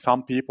 and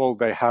some people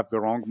they have the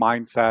wrong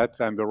mindsets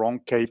and the wrong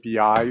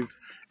KPIs,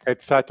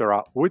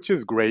 etc., which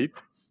is great,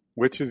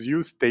 which is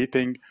you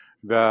stating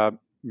the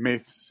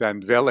myths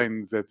and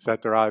villains,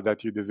 etc.,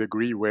 that you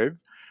disagree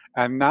with.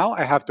 And now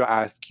I have to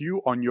ask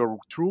you on your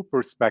true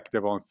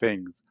perspective on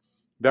things.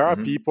 There are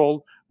Mm-hmm.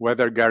 people,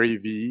 whether Gary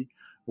Vee,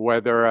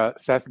 whether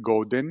Seth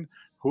Godin,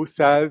 who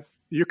says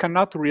you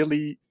cannot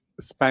really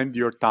spend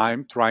your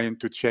time trying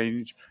to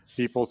change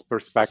people's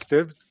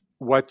perspectives.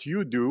 What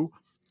you do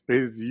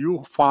is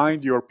you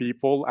find your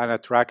people and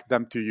attract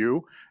them to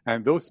you,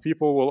 and those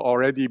people will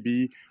already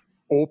be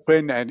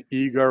open and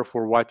eager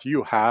for what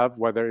you have,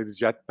 whether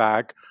it's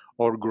Jetpack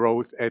or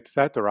growth,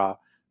 etc.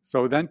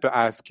 So then to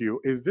ask you,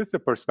 is this the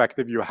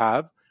perspective you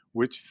have,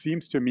 which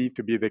seems to me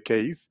to be the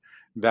case,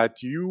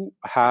 that you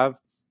have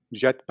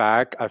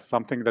Jetpack as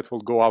something that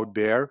will go out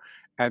there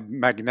and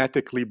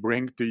magnetically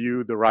bring to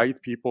you the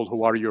right people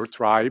who are your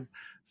tribe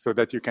so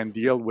that you can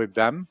deal with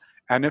them?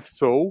 And if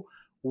so,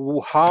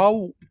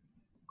 how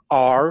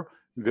are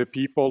the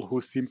people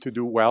who seem to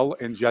do well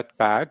in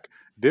Jetpack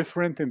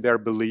different in their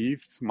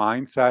beliefs,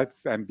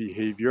 mindsets, and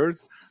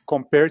behaviors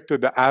compared to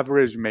the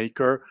average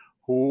maker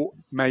who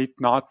might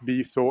not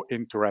be so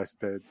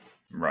interested?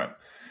 Right.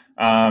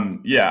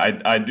 Yeah,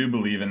 I do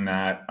believe in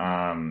that.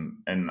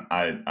 And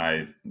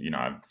I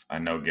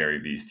know Gary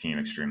Vee's team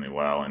extremely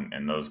well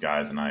and those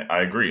guys. And I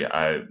agree.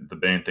 The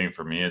main thing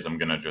for me is I'm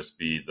going to just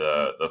be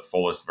the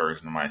fullest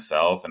version of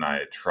myself. And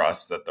I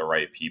trust that the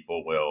right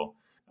people will,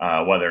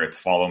 whether it's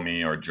follow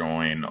me or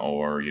join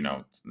or,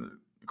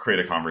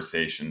 create a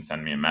conversation,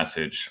 send me a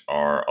message,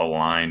 are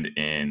aligned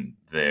in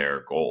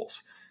their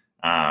goals.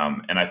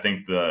 And I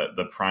think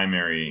the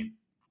primary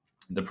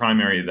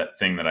that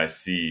thing that I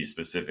see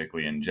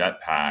specifically in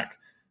Jetpack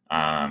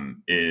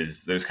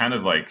is there's kind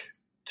of like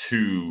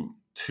two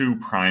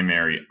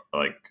primary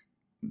like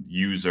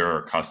user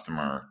or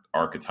customer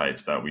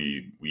archetypes that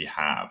we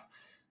have.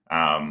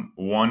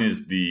 One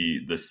is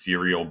the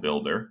serial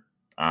builder,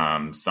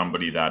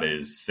 somebody that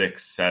is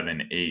 6,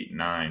 7, 8,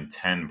 9,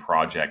 10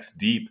 projects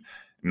deep.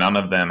 None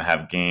of them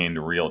have gained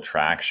real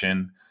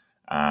traction.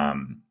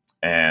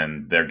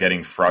 And they're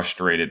getting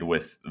frustrated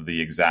with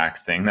the exact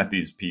thing that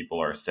these people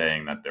are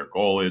saying that their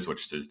goal is,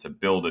 which is to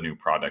build a new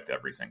product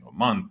every single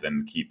month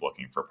and keep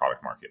looking for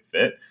product market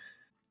fit.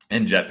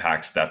 And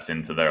Jetpack steps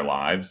into their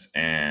lives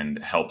and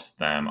helps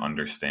them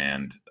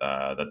understand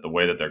that the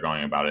way that they're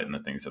going about it and the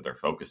things that they're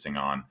focusing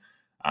on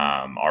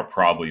are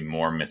probably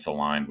more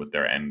misaligned with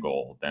their end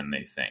goal than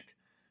they think.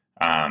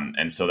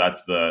 And so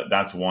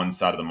that's one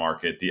side of the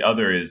market. The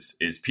other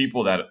is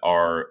people that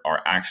are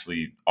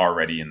actually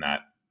already in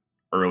that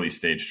early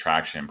stage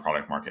traction,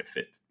 product market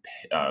fit,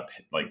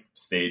 like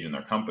stage in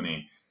their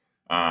company.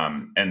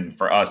 And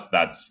for us,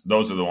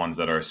 those are the ones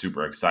that are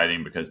super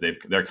exciting because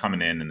they're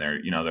coming in and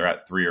they're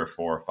at 3 or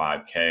 4 or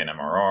 5K in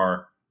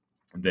MRR.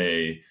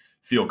 They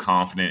feel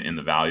confident in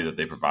the value that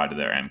they provide to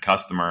their end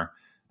customer.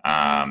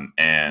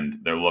 And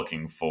they're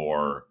looking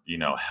for,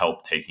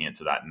 help taking it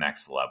to that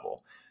next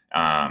level.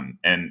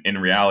 And in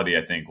reality,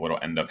 I think what will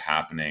end up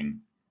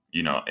happening,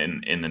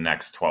 in the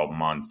next 12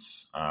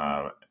 months,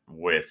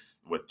 with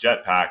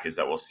Jetpack is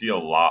that we'll see a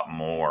lot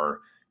more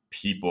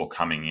people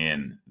coming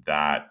in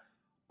that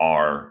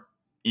are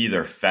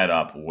either fed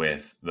up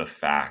with the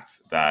fact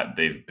that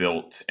they've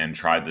built and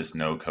tried this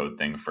no code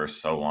thing for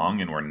so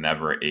long and were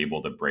never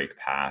able to break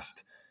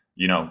past,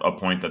 a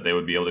point that they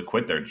would be able to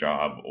quit their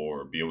job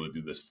or be able to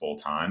do this full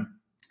time.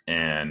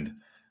 And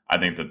I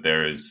think that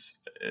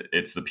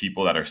it's the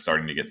people that are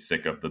starting to get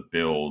sick of the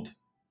build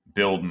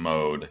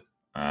mode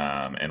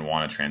and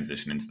want to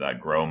transition into that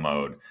grow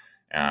mode.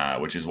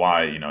 Which is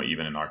why,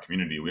 even in our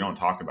community, we don't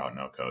talk about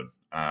no code.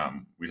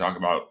 We talk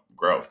about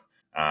growth.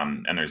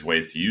 And there's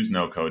ways to use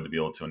no code to be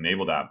able to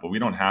enable that. But we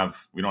don't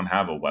have a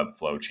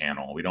Webflow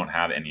channel. We don't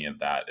have any of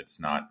that. It's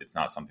not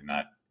something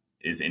that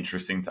is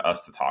interesting to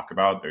us to talk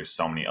about. There's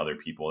so many other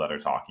people that are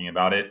talking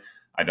about it.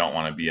 I don't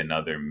want to be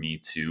another Me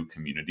Too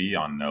community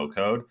on no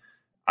code.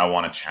 I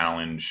want to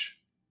challenge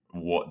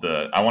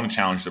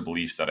the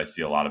beliefs that I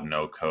see a lot of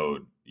no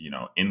code,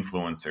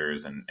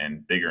 influencers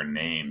and bigger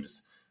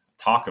names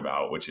talk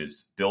about, which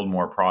is build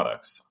more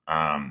products.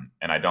 And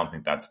I don't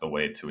think that's the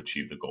way to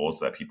achieve the goals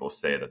that people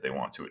say that they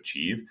want to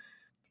achieve.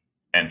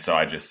 And so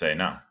I just say,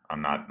 no,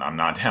 I'm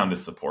not down to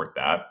support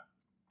that.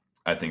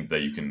 I think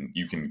that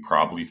you can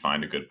probably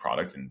find a good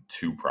product in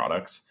 2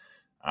 products.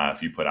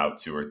 If you put out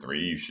 2 or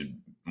 3,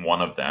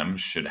 one of them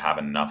should have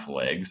enough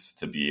legs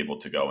to be able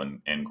to go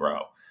and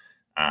grow.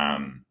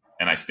 And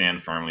I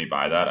stand firmly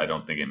by that. I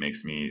don't think it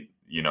makes me,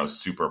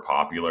 super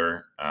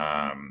popular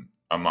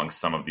amongst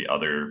some of the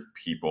other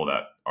people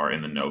that are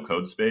in the no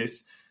code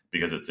space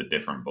because it's a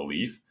different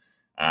belief.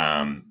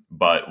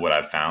 But what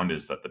I've found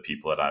is that the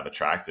people that I've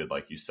attracted,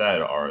 like you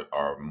said,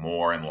 are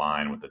more in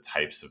line with the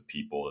types of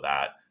people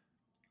that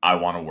I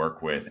want to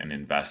work with and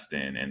invest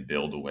in and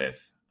build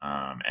with,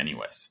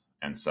 anyways.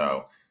 And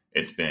so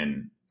it's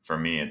been, for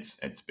me,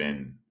 it's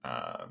been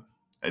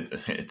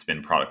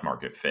product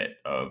market fit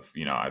of,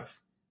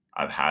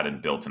 I've had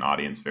and built an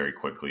audience very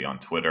quickly on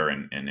Twitter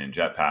and in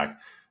Jetpack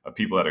of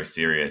people that are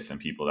serious and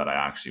people that I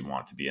actually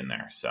want to be in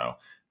there. So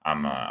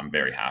I'm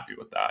very happy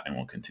with that, and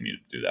we'll continue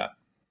to do that.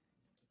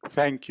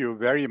 Thank you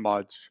very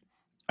much.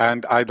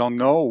 And I don't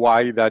know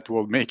why that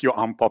will make you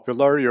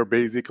unpopular. You're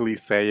basically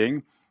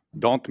saying,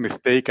 don't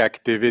mistake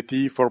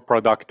activity for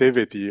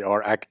productivity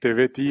or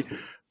activity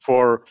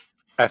for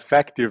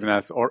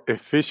effectiveness or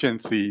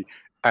efficiency,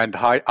 and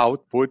high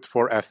output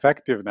for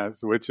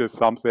effectiveness, which is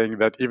something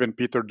that even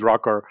Peter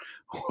Drucker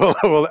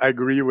will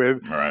agree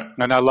with. Right.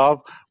 And I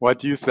love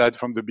what you said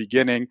from the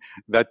beginning,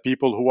 that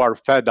people who are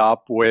fed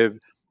up with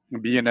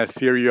being a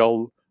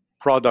serial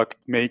product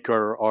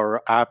maker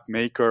or app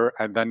maker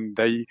and then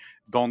they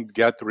don't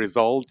get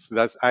results.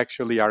 That's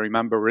actually, I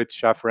remember Rich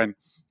Schefren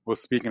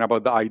was speaking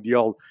about the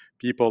ideal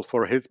people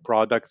for his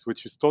products,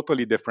 which is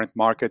totally different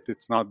market.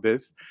 It's not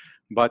this.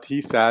 But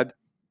he said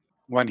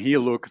when he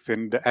looks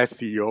in the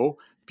SEO,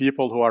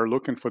 people who are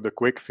looking for the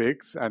quick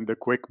fix and the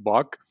quick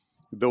buck,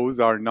 those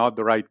are not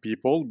the right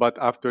people. But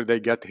after they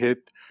get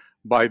hit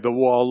by the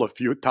wall a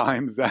few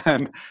times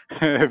and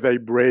they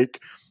break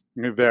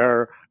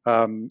their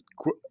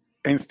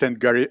instant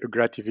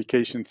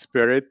gratification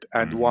spirit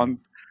and want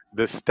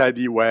the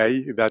steady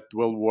way that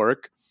will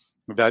work,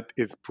 that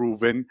is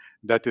proven,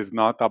 that is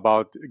not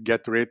about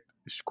get rich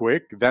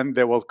quick, then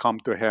they will come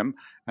to him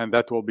and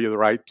that will be the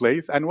right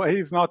place. And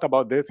he's not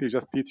about this. He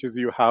just teaches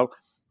you how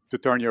to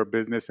turn your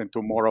business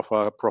into more of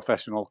a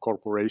professional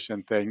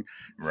corporation thing.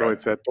 So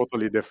It's a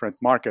totally different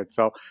market.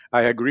 So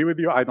I agree with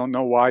you. I don't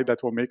know why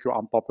that will make you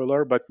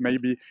unpopular, but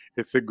maybe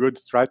it's a good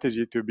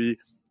strategy to be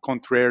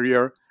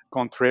contrarian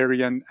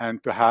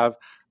and to have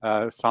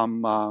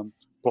some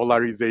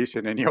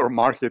polarization in your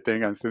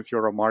marketing. And since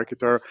you're a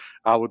marketer,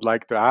 I would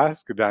like to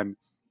ask then,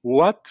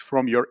 what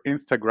from your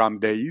Instagram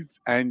days,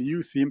 and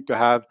you seem to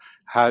have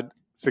had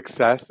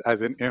success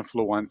as an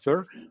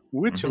influencer,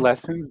 which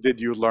lessons did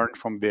you learn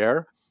from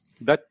there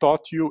that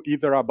taught you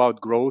either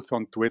about growth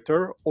on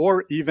Twitter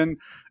or even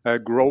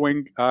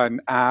growing an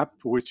app,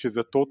 which is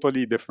a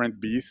totally different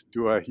beast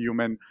to a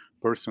human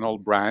personal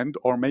brand,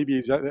 or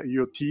maybe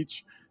you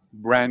teach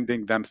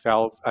branding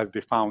themselves as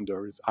the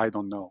founders? I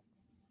don't know.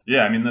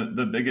 Yeah, I mean,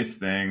 the biggest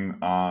thing,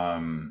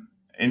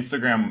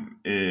 Instagram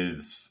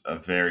is a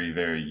very,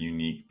 very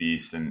unique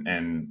beast,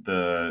 and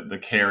the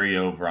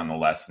carryover on the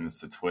lessons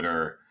to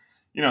Twitter,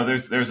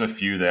 there's a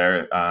few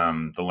there.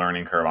 The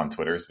learning curve on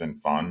Twitter has been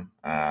fun,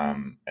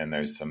 and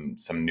there's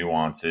some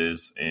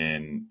nuances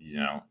in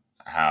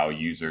how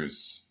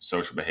users'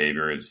 social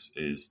behavior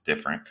is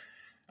different.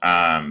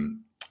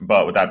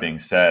 But with that being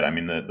said, I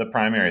mean, the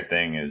primary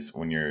thing is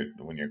when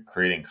you're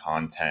creating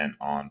content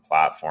on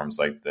platforms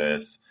like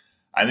this,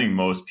 I think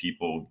most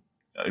people,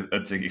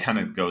 it kind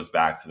of goes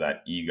back to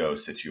that ego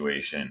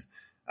situation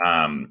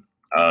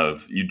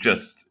of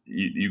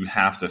you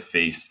have to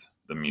face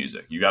the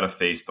music. You got to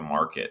face the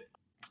market.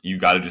 You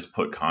got to just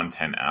put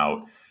content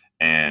out,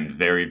 and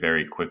very,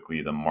 very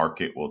quickly, the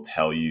market will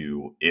tell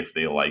you if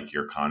they like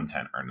your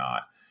content or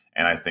not.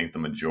 And I think the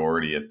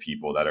majority of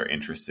people that are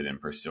interested in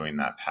pursuing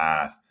that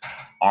path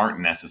aren't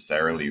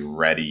necessarily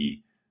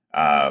ready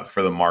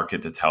for the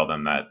market to tell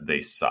them that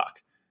they suck.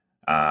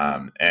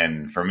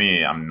 And for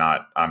me, I'm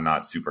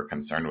not super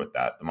concerned with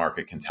that. The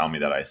market can tell me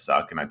that I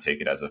suck, and I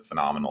take it as a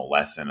phenomenal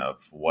lesson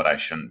of what I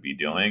shouldn't be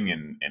doing,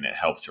 and it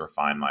helps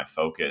refine my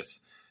focus.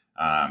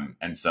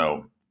 And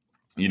so,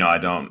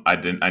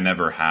 I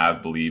never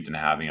have believed in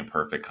having a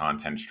perfect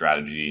content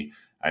strategy.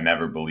 I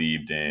never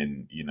believed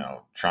in,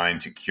 trying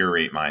to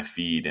curate my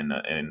feed in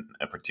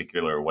a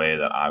particular way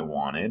that I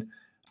wanted.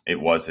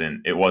 It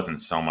wasn't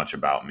so much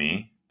about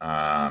me.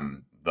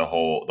 The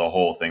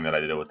whole thing that I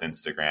did with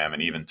Instagram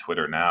and even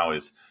Twitter now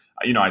is,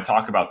 I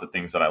talk about the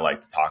things that I like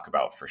to talk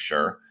about for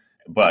sure,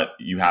 but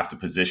you have to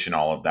position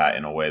all of that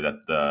in a way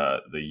that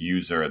the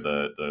user,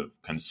 the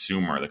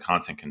consumer, the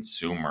content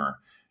consumer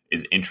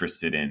is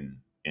interested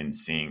in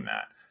seeing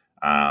that.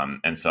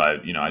 And so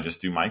I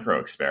just do micro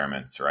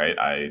experiments, right?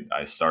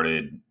 I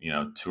started,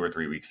 2 or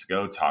 3 weeks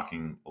ago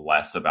talking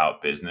less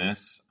about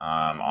business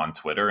on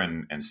Twitter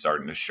and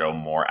starting to show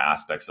more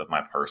aspects of my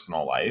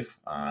personal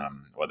life,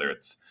 whether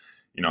it's,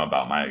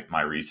 about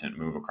my recent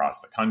move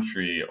across the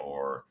country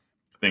or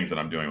things that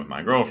I'm doing with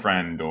my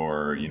girlfriend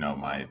or,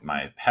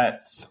 my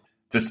pets,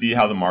 to see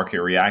how the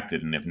market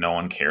reacted. And if no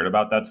one cared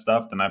about that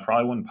stuff, then I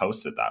probably wouldn't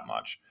post it that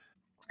much.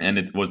 And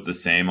it was the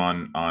same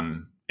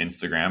on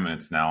Instagram, and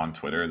it's now on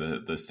Twitter.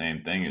 The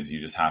same thing is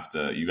you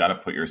got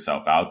to put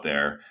yourself out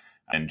there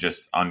and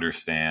just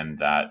understand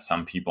that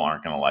some people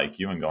aren't going to like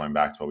you. And going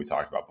back to what we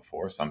talked about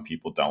before, some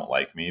people don't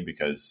like me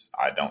because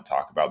I don't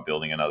talk about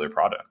building another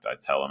product. I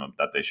tell them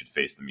that they should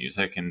face the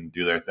music and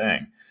do their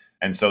thing.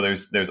 And so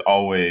there's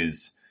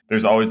always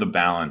the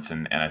balance.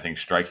 And I think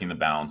striking the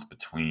balance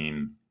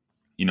between,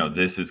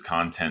 this is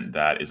content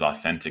that is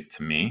authentic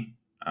to me,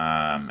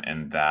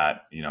 and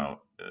that,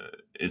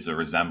 is a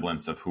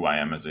resemblance of who I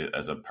am as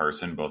a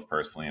person, both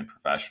personally and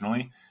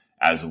professionally,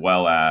 as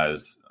well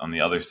as on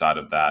the other side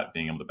of that,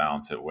 being able to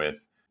balance it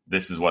with,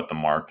 this is what the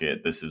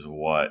market, this is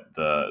what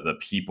the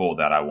people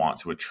that I want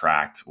to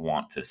attract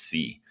want to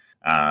see.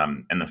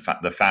 And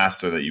the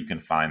faster that you can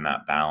find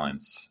that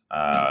balance,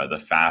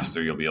 the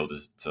faster you'll be able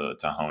to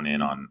hone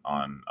in on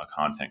a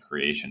content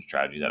creation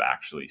strategy that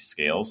actually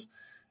scales.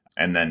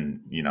 And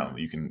then, you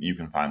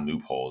can find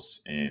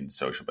loopholes in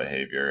social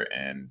behavior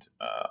and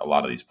a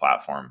lot of these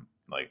platform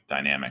like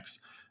dynamics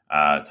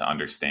to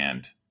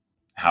understand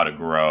how to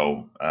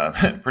grow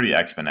pretty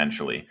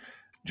exponentially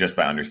just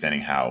by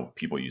understanding how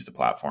people use the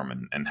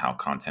platform and how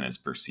content is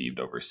perceived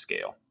over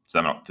scale.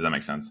 Does that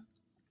make sense?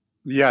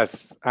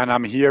 Yes, and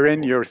I'm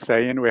hearing you're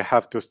saying we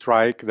have to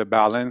strike the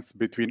balance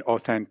between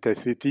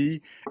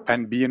authenticity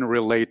and being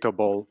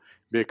relatable,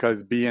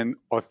 because being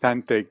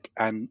authentic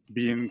and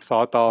being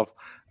thought of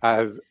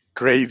as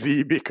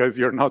crazy because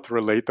you're not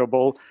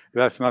relatable,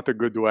 that's not a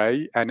good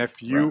way. And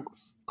if you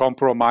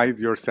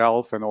compromise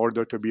yourself in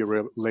order to be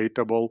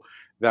relatable,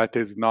 that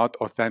is not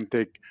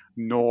authentic,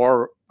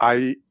 nor,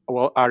 I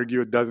will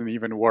argue, it doesn't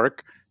even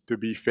work to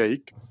be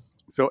fake.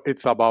 So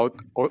it's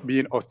about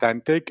being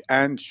authentic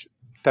and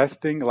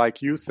testing,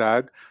 like you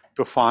said,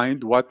 to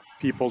find what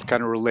people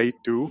can relate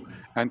to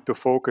and to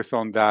focus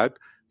on that.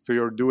 So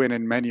you're doing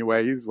in many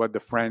ways what the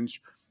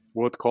French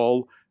would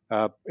call,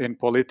 in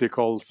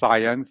political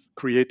science,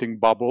 creating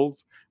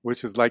bubbles,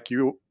 which is like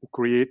you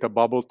create a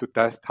bubble to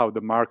test how the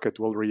market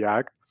will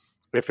react.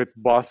 If it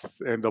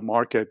busts in the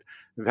market,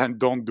 then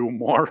don't do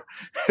more.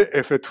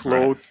 If it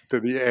floats to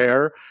the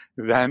air,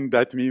 then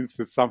that means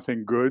it's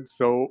something good.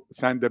 So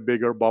send a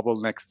bigger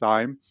bubble next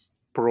time,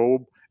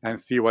 probe, and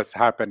see what's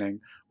happening.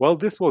 Well,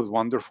 this was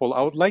wonderful.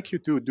 I would like you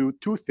to do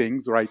two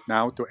things right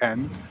now to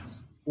end.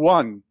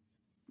 One,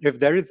 if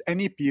there is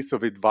any piece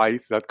of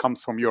advice that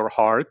comes from your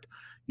heart,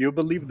 you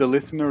believe the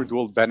listeners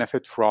will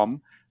benefit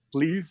from,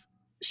 please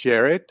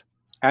share it.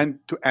 And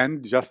to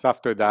end just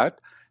after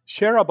that,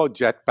 share about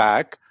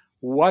Jetpack.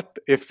 What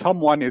if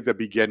someone is a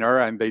beginner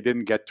and they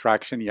didn't get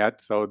traction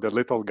yet? So the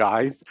little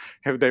guys,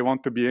 if they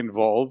want to be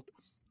involved,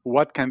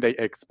 what can they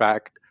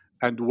expect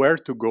and where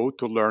to go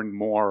to learn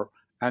more?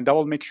 And I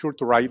will make sure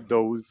to write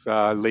those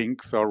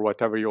links or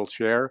whatever you'll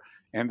share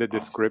in the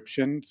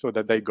description so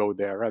that they go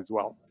there as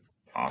well.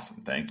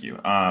 Awesome. Thank you.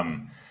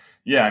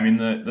 Yeah, I mean,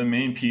 the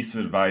main piece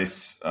of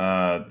advice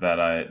that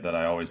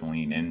I always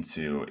lean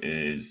into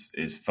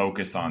is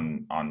focus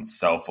on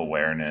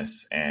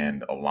self-awareness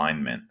and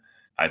alignment.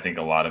 I think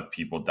a lot of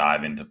people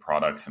dive into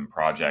products and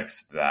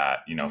projects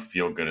that,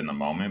 feel good in the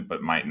moment,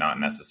 but might not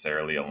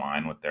necessarily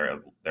align with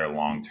their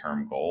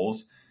long-term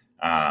goals.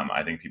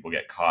 I think people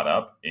get caught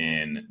up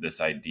in this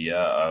idea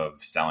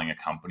of selling a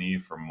company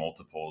for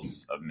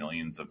multiples of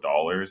millions of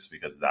dollars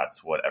because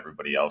that's what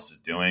everybody else is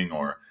doing,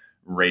 or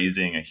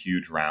raising a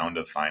huge round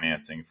of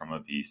financing from a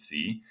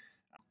VC.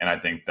 And I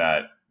think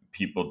that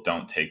people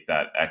don't take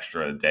that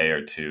extra day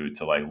or two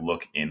to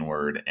look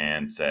inward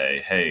and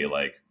say, hey,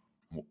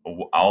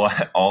 all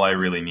I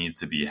really need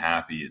to be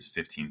happy is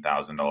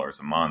 $15,000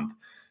 a month.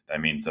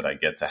 That means that I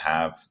get to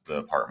have the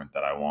apartment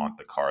that I want,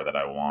 the car that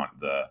I want,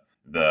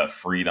 the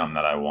freedom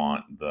that I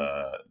want,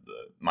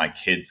 my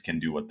kids can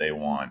do what they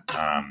want.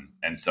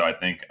 And so I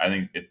think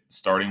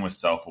starting with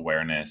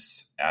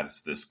self-awareness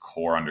as this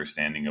core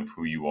understanding of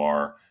who you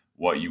are,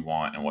 what you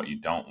want and what you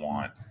don't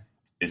want,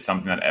 is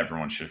something that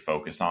everyone should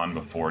focus on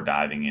before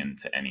diving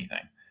into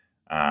anything.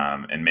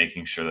 And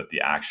making sure that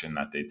the action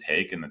that they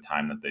take and the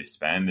time that they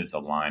spend is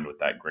aligned with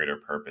that greater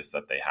purpose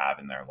that they have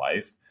in their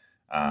life.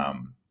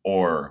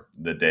 Or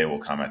the day will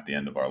come at the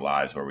end of our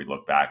lives where we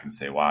look back and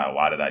say, wow,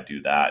 why did I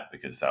do that?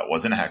 Because that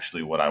wasn't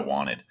actually what I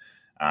wanted.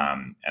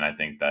 And I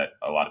think that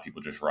a lot of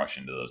people just rush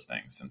into those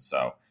things. And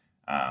so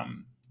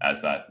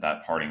as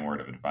that parting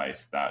word of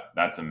advice,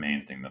 that's a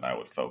main thing that I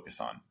would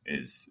focus on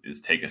is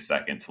take a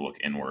second to look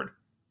inward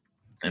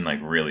and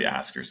really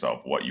ask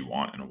yourself what you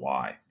want and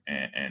why,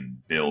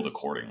 and build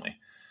accordingly.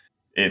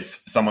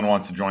 If someone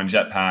wants to join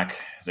Jetpack,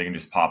 they can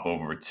just pop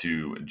over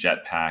to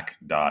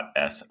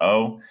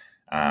jetpack.so.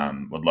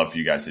 Would love for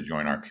you guys to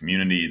join our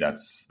community.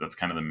 That's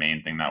kind of the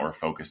main thing that we're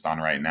focused on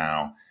right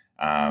now.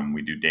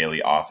 We do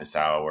daily office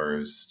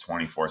hours,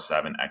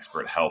 24/7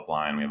 expert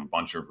helpline. We have a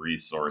bunch of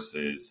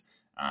resources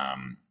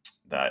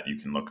that you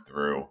can look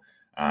through.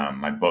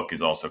 My book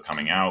is also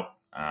coming out.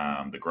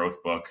 The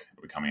growth book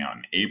will be coming out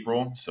in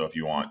April. So if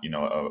you want,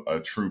 a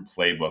true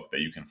playbook that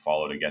you can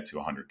follow to get to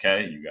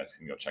 100K, you guys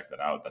can go check that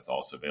out. That's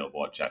also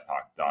available at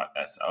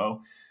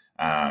jetpack.so.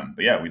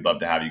 But yeah, we'd love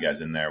to have you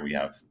guys in there. We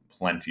have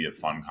plenty of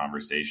fun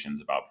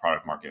conversations about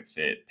product market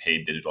fit,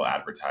 paid digital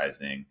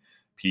advertising,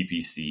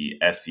 PPC,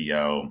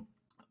 SEO,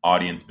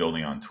 audience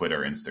building on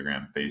Twitter,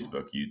 Instagram,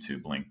 Facebook,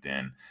 YouTube,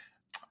 LinkedIn,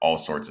 all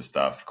sorts of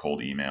stuff,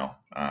 cold email,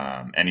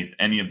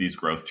 any of these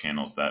growth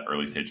channels that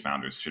early stage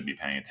founders should be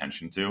paying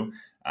attention to,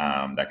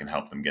 that can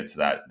help them get to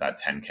that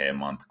 10K a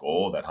month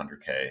goal, that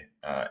 100K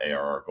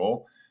ARR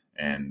goal.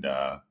 And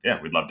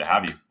we'd love to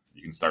have you.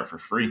 You can start for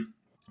free.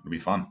 It'll be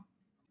fun.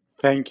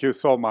 Thank you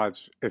so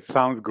much. It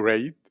sounds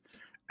great.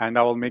 And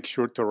I will make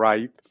sure to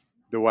write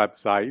the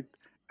website.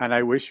 And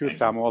I wish you,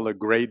 Samuel, a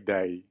great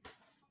day.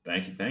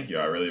 Thank you.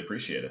 I really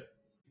appreciate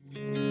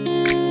it.